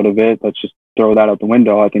Buffalo out of it. Let's just throw that out the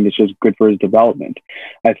window. I think it's just good for his development.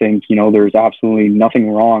 I think, you know, there's absolutely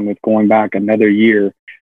nothing wrong with going back another year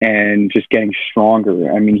and just getting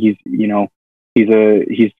stronger. I mean, he's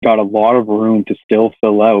got a lot of room to still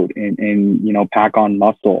fill out and you know, pack on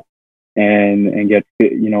muscle and get,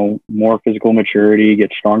 you know, more physical maturity,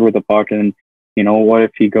 get stronger with the puck. And you know what,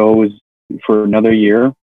 if he goes for another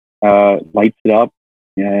year, lights it up,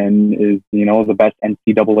 and is, you know, the best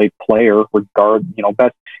NCAA player,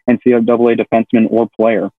 best NCAA defenseman or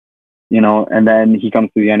player, you know, and then he comes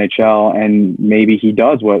to the NHL and maybe he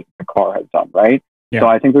does what Makar has done, right? Yeah. So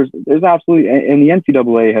I think there's absolutely, and the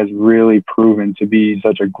NCAA has really proven to be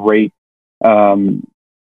such a great, you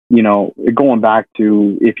know, going back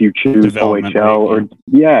to if you choose OHL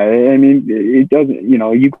I mean, it doesn't, you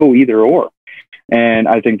know, you go either or. And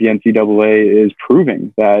I think the NCAA is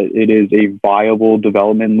proving that it is a viable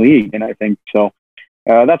development league. And I think so.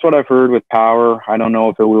 That's what I've heard with Power. I don't know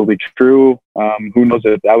if it will be true. Who knows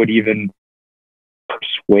if that would even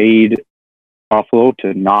persuade Buffalo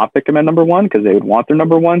to not pick him at number one, because they would want their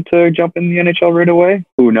number one to jump in the NHL right away.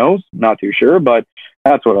 Who knows? Not too sure, but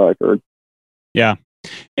that's what I've heard. Yeah.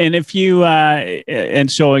 And if you,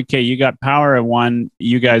 okay, you got Power at 1,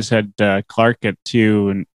 you guys had Clark at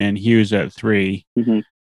 2 and Hughes at 3. Mm-hmm.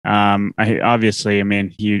 I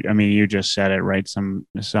mean, you just said it, right? Some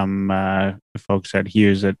folks had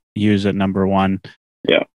Hughes at number 1.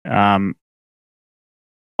 Yeah.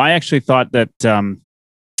 I actually thought that,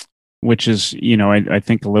 which is, you know, I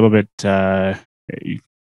think a little bit,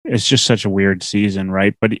 it's just such a weird season,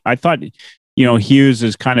 right? But I thought, you know, Hughes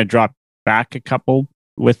has kind of dropped back a couple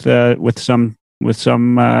with some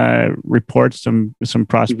reports, some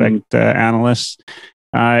prospect analysts.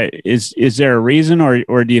 Is there a reason,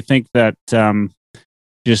 or do you think that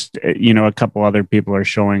just, you know, a couple other people are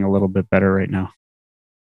showing a little bit better right now?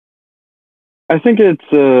 I think it's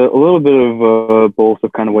a little bit of both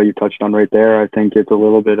of kind of what you touched on right there. I think it's a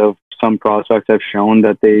little bit of some prospects have shown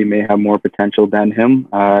that they may have more potential than him.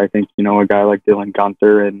 I think, you know, a guy like Dylan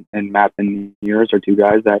Guenther and Matt Beniers are two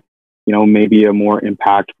guys that, you know, maybe a more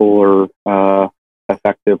impactful or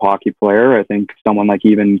effective hockey player. I think someone like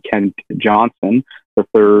even Kent Johnson, the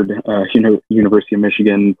third University of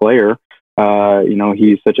Michigan player, you know,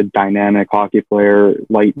 he's such a dynamic hockey player,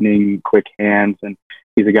 lightning, quick hands, and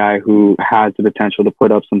he's a guy who has the potential to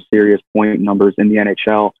put up some serious point numbers in the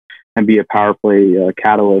NHL and be a power play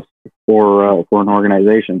catalyst for an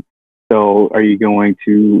organization. So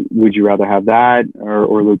would you rather have that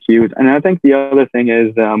or Luke Hughes? And I think the other thing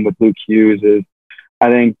is with Luke Hughes is,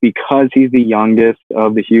 I think because he's the youngest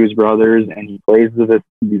of the Hughes brothers and he plays the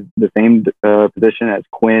same position as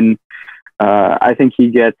Quinn, I think he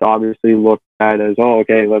gets obviously looked at as, oh,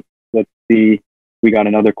 okay, let's see, we got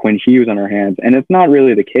another Quinn Hughes on our hands. And it's not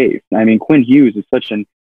really the case. I mean, Quinn Hughes is such an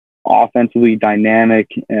offensively dynamic,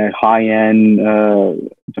 high-end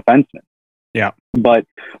defenseman. Yeah. But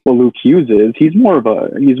what Luke Hughes is, he's more of a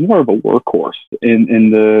workhorse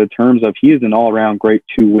in the terms of he is an all-around great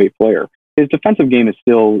two-way player. His defensive game is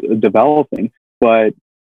still developing, but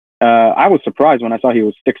I was surprised when I saw he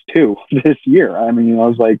was 6'2" this year. I mean, I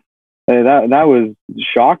was like, that was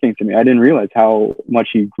shocking to me. I didn't realize how much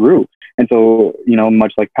he grew. And so, you know,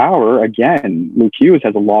 much like Power, again, Luke Hughes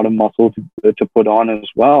has a lot of muscle to put on as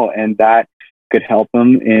well, and that could help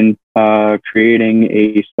him in creating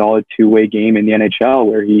a solid two-way game in the NHL,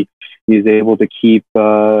 where he's able to keep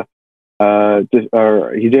he's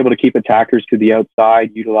able to keep attackers to the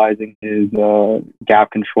outside, utilizing his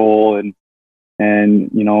gap control, and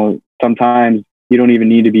you know, sometimes you don't even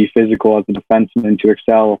need to be physical as a defenseman to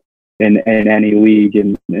excel in any league,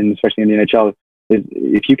 and especially in the NHL. is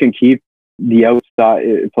if you can keep the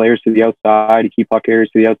outside players to the outside, you keep puck carriers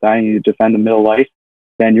to the outside, and you defend the middle ice,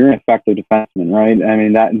 then you're an effective defenseman, right? I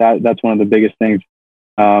mean, that's one of the biggest things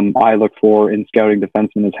I look for in scouting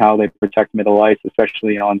defensemen is how they protect middle ice,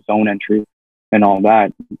 especially on zone entry and all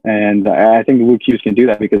that. And I think Luke Hughes can do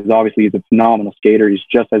that because obviously he's a phenomenal skater. He's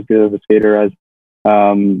just as good of a skater as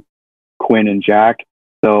Quinn and Jack.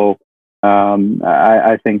 So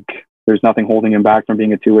I think there's nothing holding him back from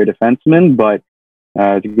being a two-way defenseman. But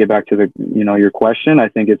to get back to your question, I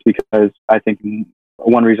think it's because I think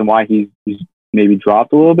one reason why he's maybe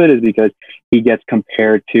dropped a little bit is because he gets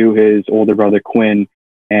compared to his older brother Quinn,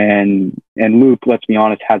 and Luke, let's be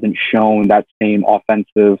honest, hasn't shown that same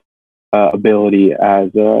offensive ability as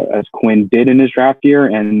Quinn did in his draft year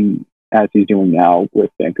and as he's doing now with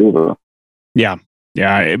Vancouver. Yeah,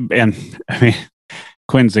 and I mean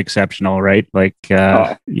Quinn's exceptional, right? Like,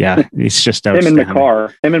 he's just outstanding.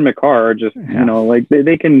 Him and Makar are just like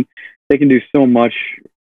they can do so much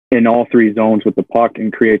in all three zones with the puck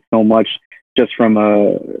and create so much just from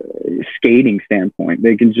a skating standpoint.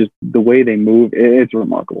 They can just the way they move, it's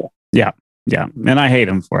remarkable. Yeah. And I hate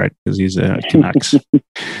him for it because he's a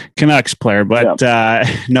Canucks player. But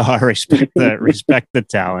no, I respect the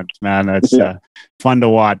talent, man. That's fun to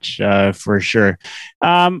watch for sure.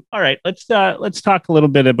 All right, let's talk a little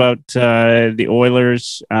bit about the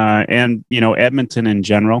Oilers and Edmonton in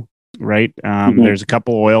general. Right, there's a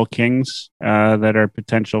couple Oil Kings that are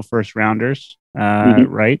potential first rounders.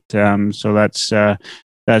 Right, so that's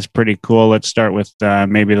pretty cool. Let's start with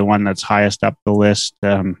maybe the one that's highest up the list.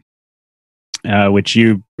 Which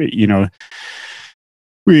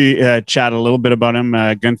we chat a little bit about him,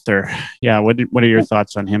 Guenther. Yeah, what are your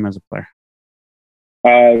thoughts on him as a player?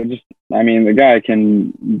 The guy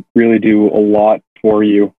can really do a lot for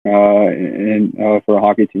you for a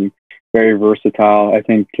hockey team. Very versatile. I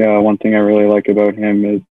think one thing I really like about him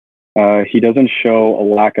is he doesn't show a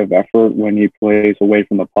lack of effort when he plays away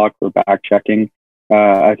from the puck or back checking.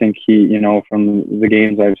 I think he, from the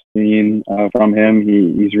games I've seen from him,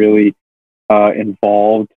 he's really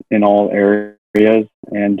involved in all areas,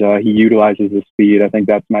 and he utilizes his speed. I think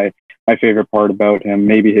that's my favorite part about him.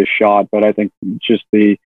 Maybe his shot, but I think just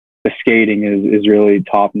the skating is really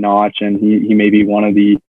top notch, and he may be one of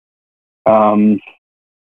the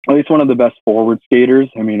at least one of the best forward skaters.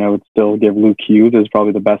 I mean, I would still give Luke Hughes as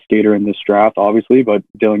probably the best skater in this draft, obviously, but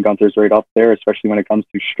Dylan Guenther's right up there, especially when it comes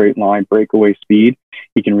to straight line breakaway speed.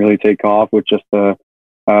 He can really take off with just a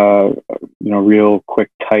real quick,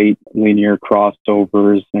 tight, linear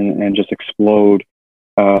crossovers and just explode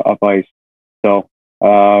up ice. So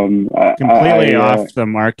completely off the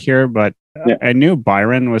mark here, but I knew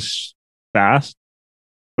Byron was fast,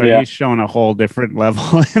 but he's shown a whole different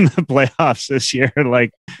level in the playoffs this year.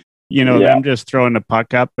 Like, them just throwing the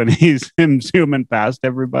puck up and him zooming past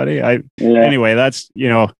everybody. Anyway, that's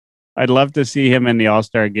I'd love to see him in the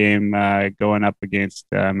All-Star game going up against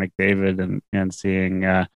McDavid and seeing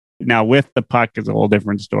now with the puck is a whole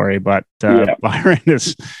different story, but Byron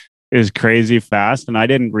is crazy fast, and I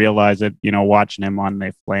didn't realize it, watching him on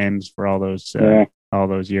the Flames for all those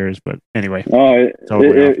years. But anyway,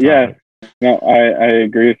 No, I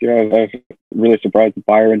agree with you. I was really surprised with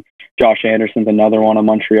Byron. Josh Anderson's another one in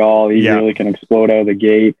Montreal. He really can explode out of the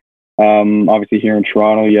gate. Obviously here in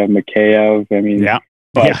Toronto, you have Mikheyev. I mean,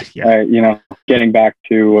 getting back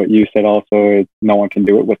to what you said also, no one can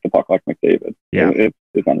do it with the puck like McDavid. Yeah.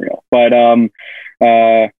 It's unreal. But I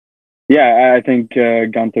think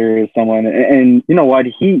Guenther is someone, and you know what?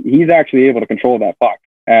 He's actually able to control that puck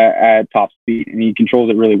at top speed, and he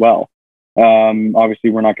controls it really well. Obviously,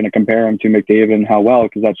 we're not going to compare him to McDavid and how well,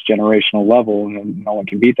 because that's generational level, and no one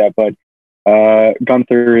can beat that. But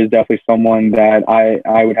Guenther is definitely someone that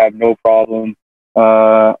I would have no problem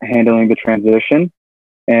handling the transition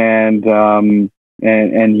and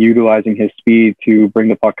utilizing his speed to bring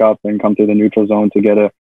the puck up and come to the neutral zone to get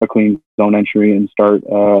a clean zone entry and start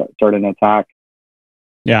an attack.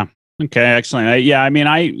 Yeah. Okay. Excellent. I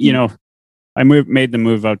made the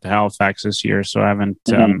move out to Halifax this year, so I haven't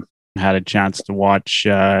had a chance to watch.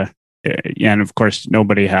 And of course,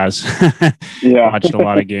 nobody has watched a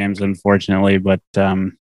lot of games, unfortunately. But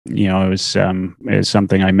it was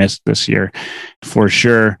something I missed this year for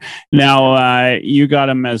sure. Now, you got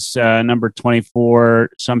him as number 24.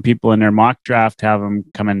 Some people in their mock draft have him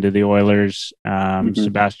come into the Oilers.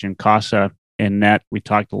 Sebastian Cossa in net. We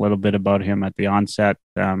talked a little bit about him at the onset.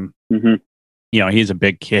 He's a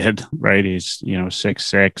big kid, right? He's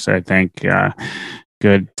 6'6", I think.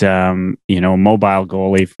 Good, mobile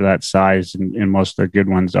goalie for that size, and most of the good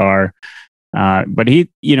ones are. But he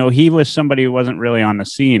was somebody who wasn't really on the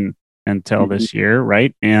scene until this year,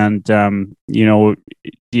 right? And you know,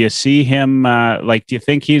 do you see him? Like, do you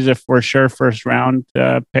think he's a for sure first round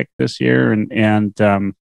pick this year? And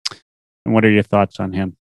what are your thoughts on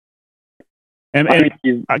him? And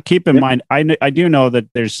keep in mind, I do know that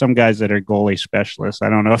there's some guys that are goalie specialists. I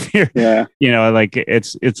don't know if you're, you know, like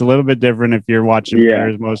it's a little bit different if you're watching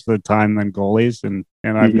players most of the time than goalies. And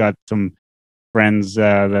I've got some friends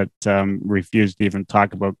that refuse to even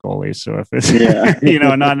talk about goalies. So if it's you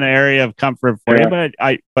know, not an area of comfort for you,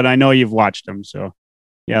 but I know you've watched them. So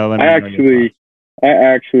yeah, I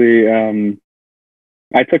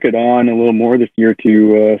took it on a little more this year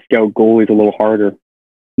to scout goalies a little harder,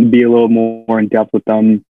 be a little more in depth with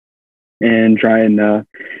them, and try and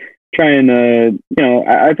you know,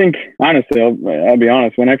 I think honestly, I'll be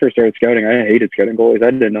honest. When I first started scouting, I hated scouting goalies.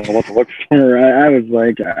 I didn't know what to look for. I was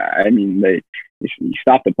like, I mean, you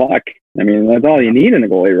stop the puck. I mean, that's all you need in a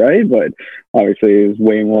goalie, right? But obviously, it was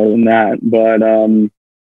way more than that. But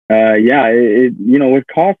you know, with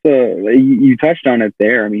Costa, you touched on it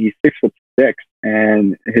there. I mean, he's 6'6",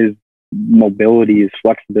 and his mobility, his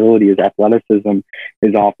flexibility, his athleticism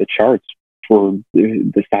is off the charts for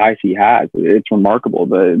the size he has. It's remarkable.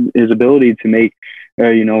 His ability to make,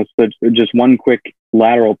 you know, just one quick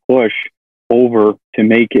lateral push over to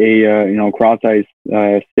make a, you know, cross ice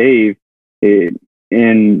save,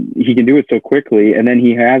 and he can do it so quickly. And then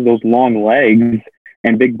he has those long legs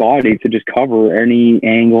and big body to just cover any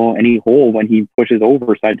angle, any hole when he pushes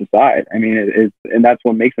over side to side. I mean, and that's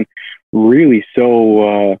what makes him really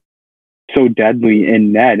so deadly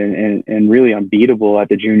in net and really unbeatable at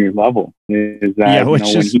the junior level. Is that, which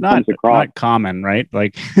you know, is not common, right?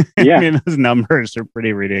 Like, I mean, those numbers are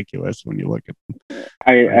pretty ridiculous when you look at them.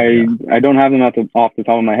 I don't have them off the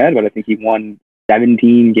top of my head, but I think he won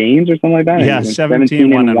 17 games or something like that. Yeah,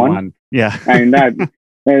 17-1. Yeah. And that,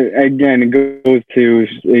 again, it goes to,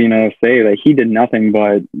 you know, say that he did nothing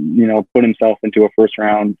but, you know, put himself into a first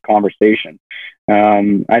round conversation.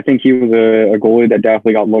 I think he was a goalie that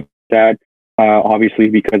definitely got looked at, obviously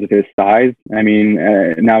because of his size. I mean,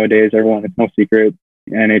 nowadays, it's no secret,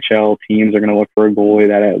 NHL teams are going to look for a goalie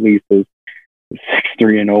that at least is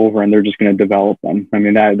 6'3" and over, and they're just going to develop them. I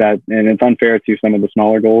mean, that and it's unfair to some of the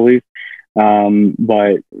smaller goalies,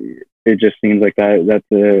 but it just seems like that's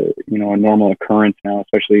a, you know, a normal occurrence now,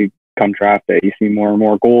 especially come draft day. You see more and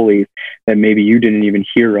more goalies that maybe you didn't even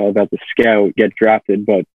hear of as a scout get drafted,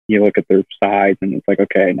 but you look at their size and it's like,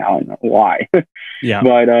 okay, now I know why. Yeah.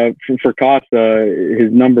 But for Costa,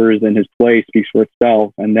 his numbers and his play speaks for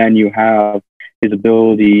itself, and then you have his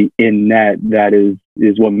ability in net that is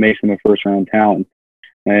what makes him a first round talent.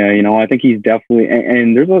 You know, I think he's definitely,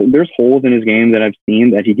 and there's holes in his game that I've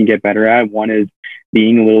seen that he can get better at. One is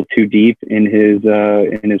being a little too deep in his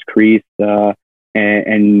crease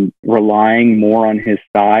and relying more on his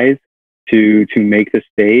size to make the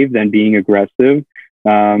save than being aggressive.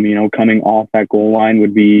 You know, coming off that goal line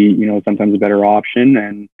would be, you know, sometimes a better option,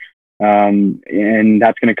 and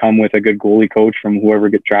that's going to come with a good goalie coach from whoever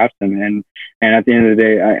gets drafts him. And at the end of the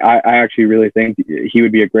day, I actually really think he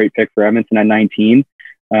would be a great pick for Edmonton at 19.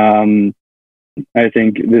 I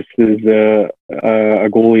think this is a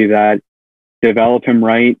goalie that, develop him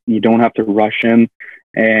right, you don't have to rush him,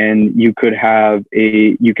 and you could have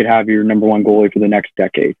your number one goalie for the next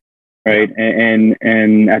decade. Right. And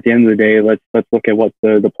at the end of the day, let's look at what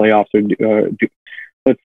the playoffs are.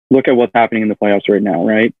 Let's look at what's happening in the playoffs right now.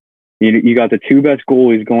 Right. You got the two best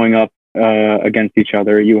goalies going up against each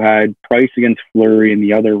other. You had Price against Fleury in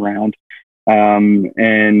the other round.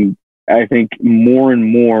 And I think more and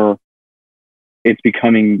more it's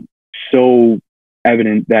becoming so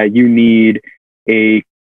evident that you need a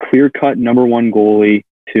clear-cut number one goalie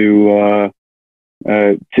to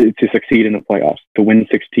succeed in the playoffs, to win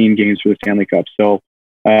 16 games for the Stanley Cup. So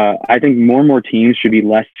I think more and more teams should be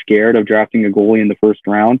less scared of drafting a goalie in the first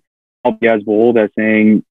round. I'll be as bold as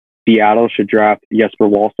saying Seattle should draft Jesper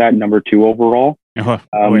Wallstedt number 2 overall.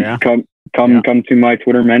 Come to my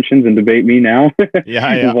Twitter mentions and debate me now.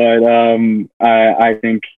 Yeah. But I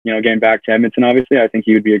think, you know, getting back to Edmonton, obviously, I think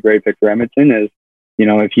he would be a great pick for Edmonton. As you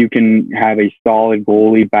know, if you can have a solid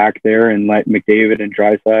goalie back there and let McDavid and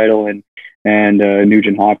Draisaitl and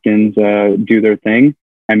Nugent Hopkins do their thing,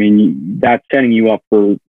 I mean, that's setting you up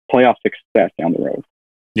for playoff success down the road.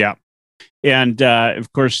 Yeah. And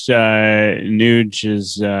of course, Nuge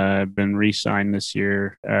has been re-signed this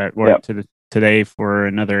year, today for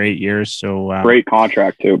another 8 years. So great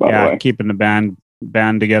contract too, by the way. Keeping the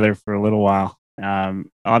band together for a little while.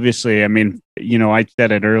 Obviously, I mean, you know, I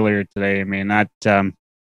said it earlier today. I mean, that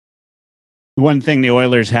one thing the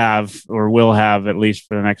Oilers have or will have at least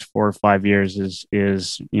for the next 4 or 5 years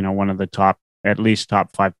is you know, one of the top at least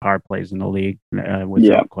top 5 power plays in the league,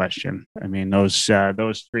 without question. I mean, those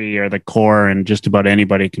 3 are the core, and just about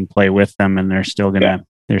anybody can play with them, and they're still gonna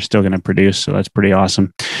produce. So that's pretty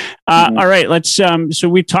awesome. All right, let's. So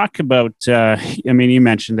we talk about. I mean, you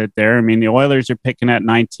mentioned it there. I mean, the Oilers are picking at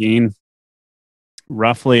 19,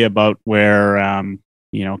 roughly about where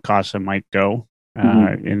Casa might go.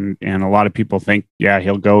 And a lot of people think,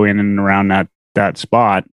 he'll go in and around that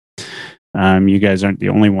spot. You guys aren't the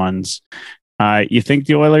only ones. You think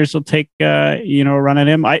the Oilers will take a run at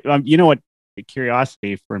him? You know what? The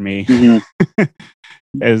curiosity for me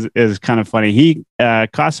is kind of funny. He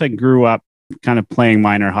Casa grew up kind of playing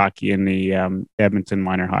minor hockey in the Edmonton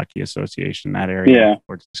Minor Hockey Association, that area,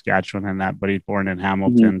 towards Saskatchewan and that. But he's born in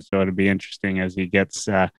Hamilton, so it'll be interesting as he gets.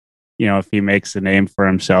 If he makes a name for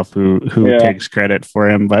himself, who takes credit for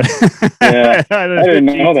him. But I didn't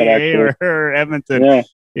know that actually. Or Edmonton.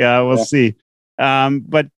 We'll see.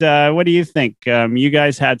 But what do you think? You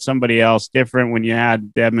guys had somebody else different when you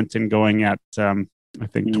had Edmonton going at, I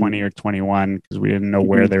think 20 or 21, because we didn't know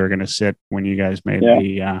where they were going to sit when you guys made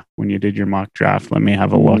when you did your mock draft. Let me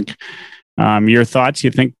have a look. Your thoughts? You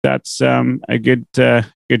think that's a good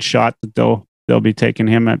shot that they'll be taking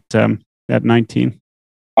him at 19?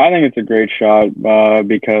 I think it's a great shot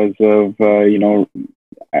because of,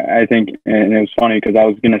 I think, and it was funny because I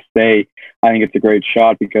was going to say, I think it's a great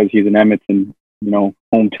shot because he's an Edmonton,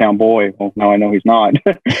 hometown boy. Well, now I know he's not.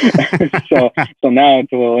 so now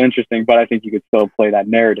it's a little interesting, but I think you could still play that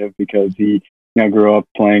narrative because he, grew up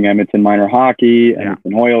playing Edmonton minor hockey,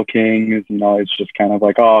 Edmonton Oil Kings. It's just kind of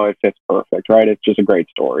like, it fits perfect, right? It's just a great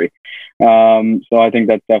story. So I think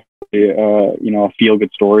that's definitely, a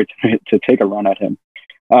feel-good story to take a run at him.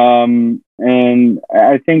 And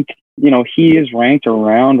I think, he is ranked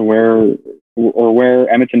around where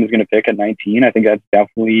Edmonton is going to pick at 19. I think that's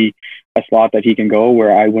definitely a slot that he can go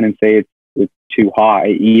where I wouldn't say it's too high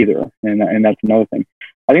either. And that's another thing.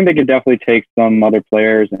 I think they could definitely take some other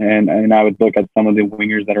players and I would look at some of the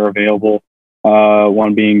wingers that are available.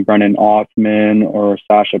 One being Brennan Othman or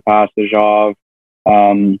Sasha Pasajov.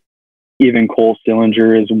 Even Cole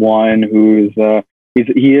Sillinger is one who's,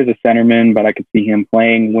 he is a centerman, but I could see him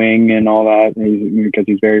playing wing and all that because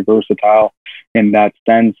he's very versatile in that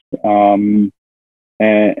sense. And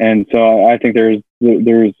so I think there's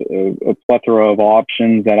a plethora of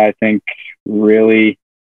options that I think really,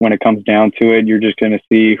 when it comes down to it, you're just going to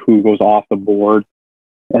see who goes off the board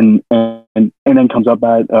and then comes up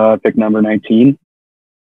at pick number 19.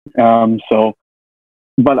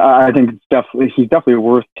 But I think he's definitely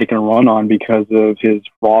worth taking a run on because of his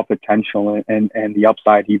raw potential and the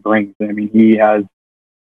upside he brings. I mean, he has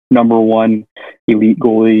number one elite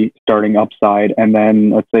goalie starting upside. And then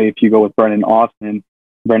let's say if you go with Brennan Othman,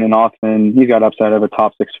 he's got upside of a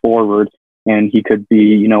top 6 forward, and he could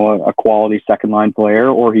be, a quality second line player,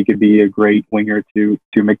 or he could be a great winger to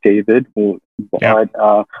McDavid, or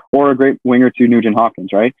a great winger to Nugent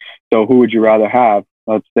Hopkins, right? So who would you rather have?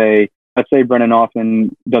 Let's say Brennan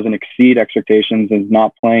Othman doesn't exceed expectations and is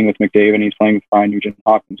not playing with McDavid and he's playing with Brian Nugent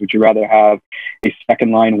Hopkins. Would you rather have a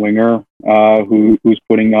second line winger who's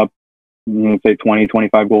putting up, let's say 20,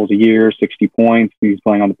 25 goals a year, 60 points, he's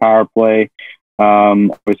playing on the power play?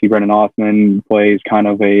 Obviously Brennan Othman plays kind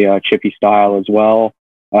of a chippy style as well.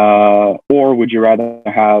 Or would you rather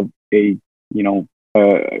have in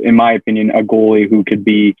my opinion, a goalie who could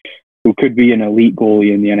be an elite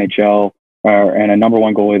goalie in the NHL, and a number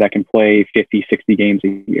one goalie that can play 50, 60 games a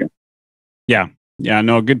year. Yeah.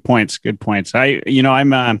 No, good points.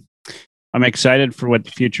 I'm excited for what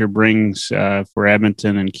the future brings for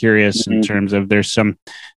Edmonton, and curious in terms of there's a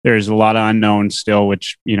lot of unknowns still,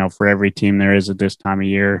 which, for every team there is at this time of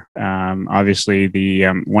year. Obviously the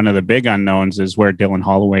one of the big unknowns is where Dylan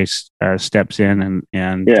Holloway steps in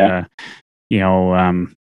I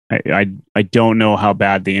don't know how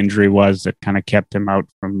bad the injury was that kind of kept him out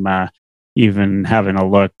from even having a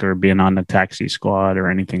look or being on the taxi squad or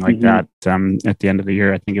anything like that at the end of the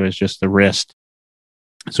year. I think it was just the wrist.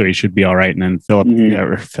 So he should be all right. And then Philip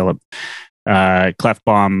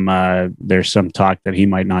Clefbaum, there's some talk that he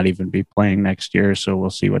might not even be playing next year. So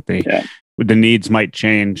we'll see what the needs might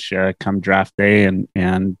change come draft day,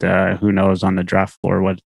 and who knows on the draft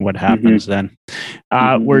floor what happens then.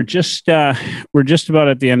 We're just about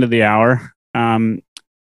at the end of the hour. I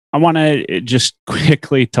want to just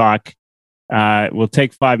quickly talk. We'll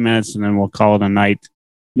take 5 minutes and then we'll call it a night.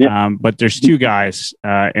 But there's two guys,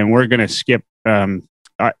 and we're going to skip.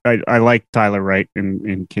 I like Tyler Wright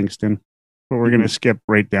in Kingston, but we're going to skip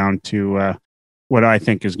right down to what I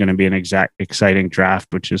think is going to be an exciting draft,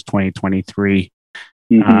 which is 2023.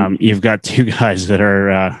 You've got two guys that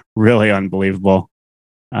are really unbelievable.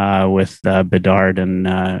 with Bedard and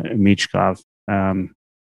Michkov.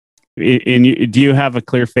 Do you have a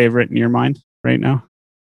clear favorite in your mind right now?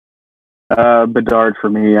 Bedard for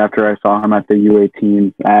me. After I saw him at the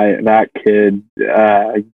U18s, that kid.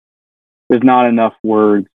 There's not enough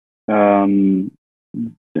words. I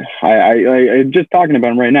just talking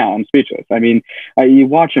about him right now, I'm speechless. I mean, you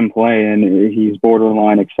watch him play, and he's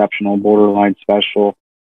borderline exceptional, borderline special,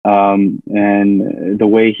 and the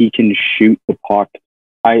way he can shoot the puck.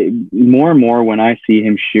 More and more when I see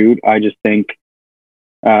him shoot, I just think,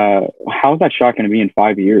 how's that shot going to be in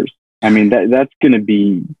 5 years? I mean, that's going to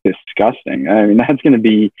be disgusting. I mean, that's going to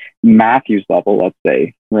be Matthews level, let's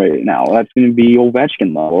say, right now. That's going to be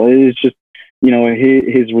Ovechkin level. It's just,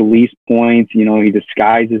 his release points, he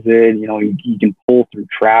disguises it. He can pull through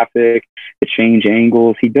traffic to change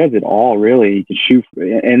angles. He does it all, really. He can shoot.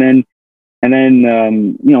 And then,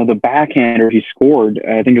 the backhander he scored,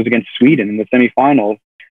 I think it was against Sweden in the semifinals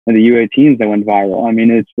and the U18s that went viral. I mean,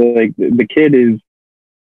 it's like the kid is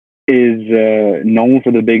known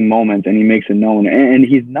for the big moments, and he makes it known. And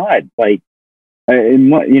he's not like,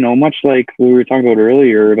 much like we were talking about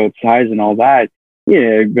earlier about size and all that.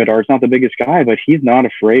 Yeah, Bedard's not the biggest guy, but he's not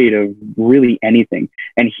afraid of really anything.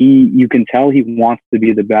 And you can tell he wants to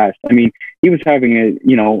be the best. I mean, he was having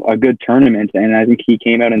a good tournament, and I think he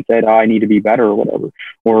came out and said, I need to be better or whatever.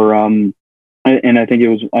 Or, and I think it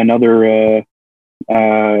was another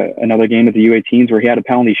game at the U18s where he had a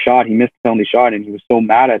penalty shot. He missed a penalty shot, and he was so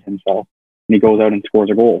mad at himself, and he goes out and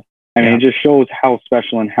scores a goal. I mean, it just shows how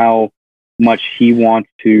special and how much he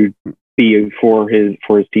wants to be for his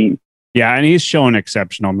team. Yeah, and he's shown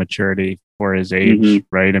exceptional maturity for his age,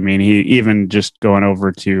 right? I mean, he even just going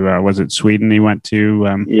over to, was it Sweden he went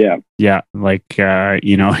to? Yeah, like,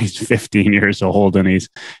 he's 15 years old, and he's,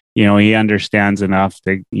 he understands enough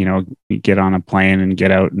to, get on a plane and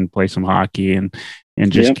get out and play some hockey and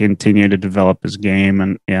just continue to develop his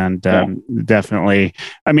game. And definitely,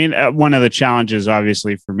 I mean, one of the challenges,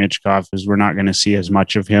 obviously, for Michkov is we're not going to see as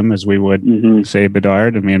much of him as we would say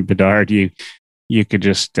Bedard. I mean, Bedard, you could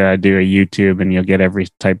just do a YouTube and you'll get every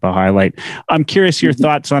type of highlight. I'm curious your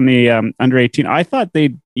thoughts on the under 18. I thought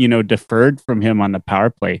they, deferred from him on the power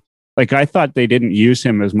play. Like, I thought they didn't use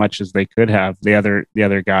him as much as they could have, the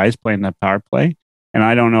other guys playing the power play. And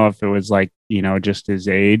I don't know if it was like, just his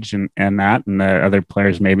age and the other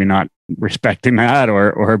players maybe not respecting that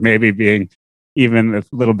or maybe being even a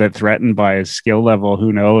little bit threatened by his skill level.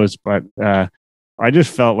 Who knows? But I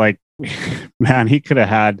just felt like, man, he could have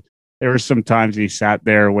had. There were some times he sat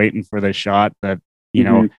there waiting for the shot that,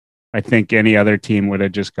 I think any other team would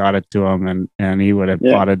have just got it to him and he would have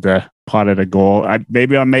potted a goal.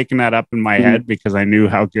 Maybe I'm making that up in my head because I knew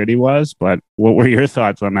how good he was, but what were your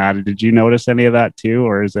thoughts on that? Did you notice any of that too,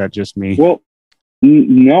 or is that just me? Well,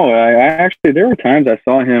 no, I actually, there were times I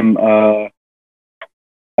saw him, I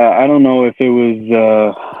don't know if it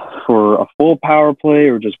was for a full power play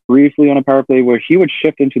or just briefly on a power play where he would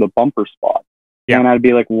shift into the bumper spot. Yeah. And I'd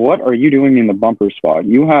be like, what are you doing in the bumper spot?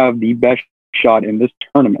 You have the best shot in this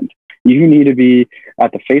tournament. You need to be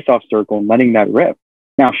at the face-off circle and letting that rip.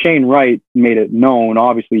 Now, Shane Wright made it known.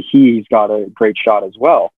 Obviously, he's got a great shot as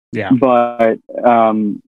well. Yeah. But,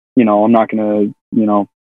 I'm not going to,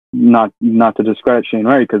 not to discredit Shane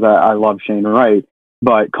Wright because I love Shane Wright,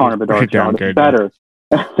 but Connor Bedard's shot is better.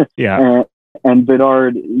 Yeah. And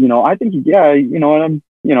Bedard, I think,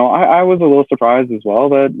 I was a little surprised as well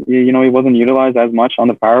that, he wasn't utilized as much on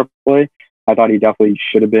the power play. I thought he definitely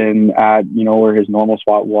should have been at, where his normal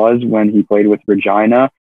spot was when he played with Regina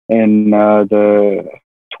in the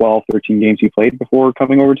 12, 13 games he played before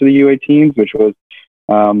coming over to the U18s, which was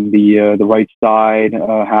the right side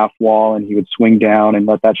half wall, and he would swing down and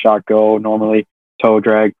let that shot go. Normally toe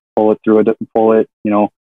drag, pull it through a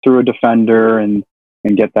defender and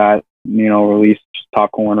get that, release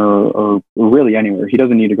top corner or really anywhere. He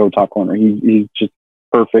doesn't need to go top corner. He's just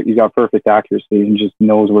perfect. He's got perfect accuracy and just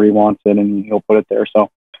knows where he wants it and he'll put it there. So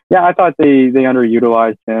yeah, I thought they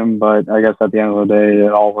underutilized him, but I guess at the end of the day,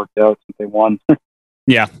 it all worked out since they won.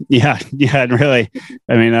 Yeah. And really,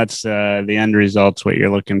 I mean, that's the end result's what you're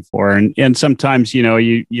looking for. And sometimes,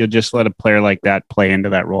 you just let a player like that play into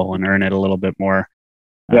that role and earn it a little bit more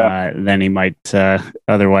than he might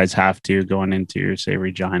otherwise have to going into, say,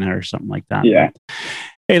 Regina or something like that. Yeah. But,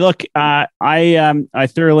 hey, look, I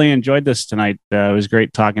thoroughly enjoyed this tonight. It was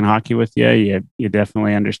great talking hockey with you. You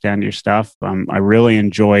definitely understand your stuff. I really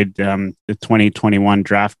enjoyed the 2021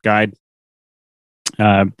 draft guide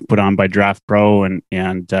put on by Draft Pro, and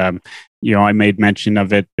I made mention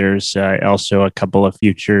of it. There's also a couple of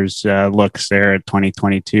futures looks there at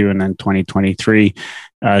 2022 and then 2023.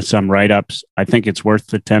 Some write-ups. I think it's worth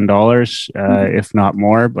the $10, if not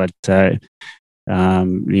more. But don't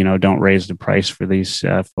raise the price for these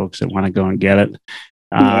folks that want to go and get it.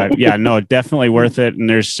 Definitely worth it. And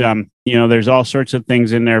there's there's all sorts of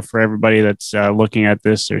things in there for everybody that's looking at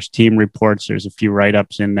this. There's team reports. There's a few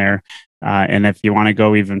write-ups in there. And if you want to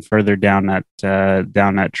go even further down that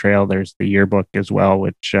trail, there's the yearbook as well,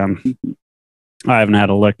 which I haven't had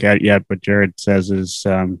a look at yet, but Jared says is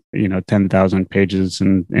 10,000 pages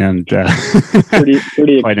and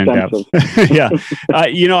pretty quite in depth. Yeah,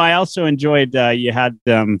 I also enjoyed you had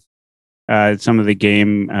some of the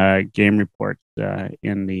game reports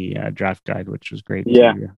in the draft guide, which was great.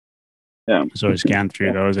 Yeah. So I scanned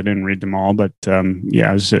through those. I didn't read them all, but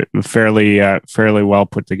it was fairly well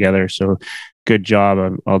put together. So good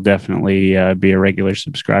job. I'll definitely be a regular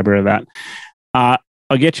subscriber of that.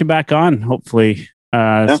 I'll get you back on hopefully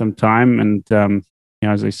sometime. And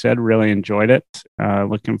as I said, really enjoyed it.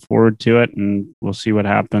 Looking forward to it, and we'll see what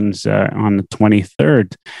happens on the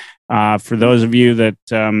 23rd. For those of you that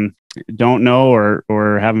don't know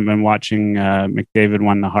or haven't been watching, McDavid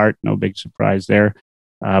won the Hart. No big surprise there.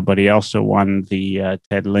 But he also won the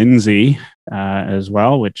Ted Lindsay as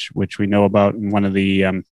well, which we know about. And one of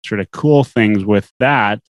the sort of cool things with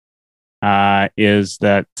that is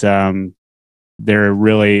that there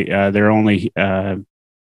are only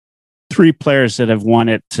 3 players that have won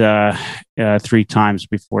it 3 times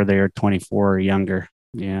before they are 24 or younger.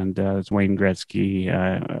 And it's Wayne Gretzky,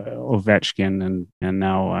 Ovechkin, and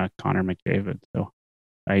now Connor McDavid. So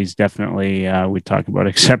he's definitely, we talk about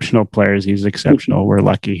exceptional players. He's exceptional. We're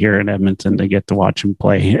lucky here in Edmonton to get to watch him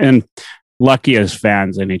play. And lucky as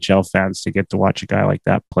fans, NHL fans, to get to watch a guy like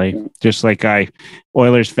that play. Just like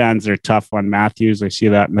Oilers fans are tough on Matthews. I see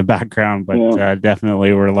that in the background, but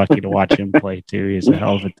definitely we're lucky to watch him play too. He's a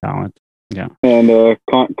hell of a talent. Yeah. And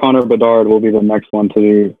Connor Bedard will be the next one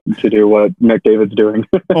to do what McDavid's doing.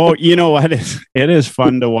 Oh, you know what? It is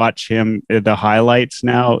fun to watch him, the highlights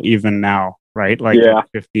now, even now, right? Like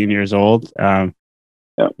 15 years old. I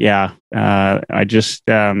just,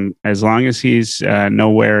 as long as he's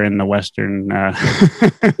nowhere in the Western,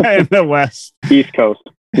 in the West. East Coast.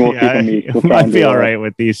 Might be all right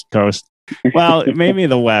with the East Coast. Well, maybe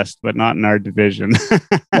the West, but not in our division. So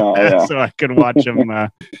I could watch him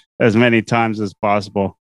as many times as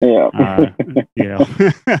possible. Yeah.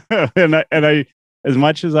 And I, as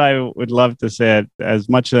much as I would love to say it, as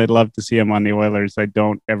much as I'd love to see him on the Oilers, I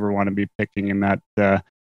don't ever want to be picking in that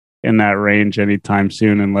range anytime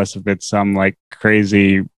soon, unless if it's some like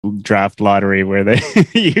crazy draft lottery where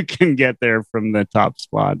you can get there from the top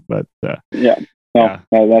spot. But no,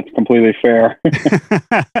 that's completely fair.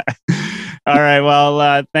 All right.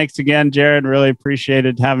 Well, thanks again, Jared. Really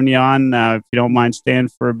appreciated having you on. If you don't mind staying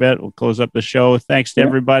for a bit, we'll close up the show. Thanks to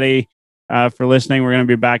everybody for listening. We're going to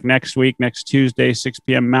be back next week, next Tuesday, 6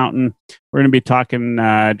 p.m. Mountain. We're going to be talking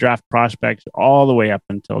draft prospects all the way up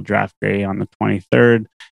until draft day on the 23rd.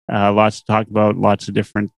 Lots to talk about, lots of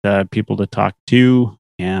different people to talk to,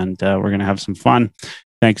 and we're going to have some fun.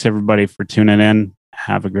 Thanks, everybody, for tuning in.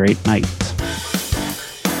 Have a great night.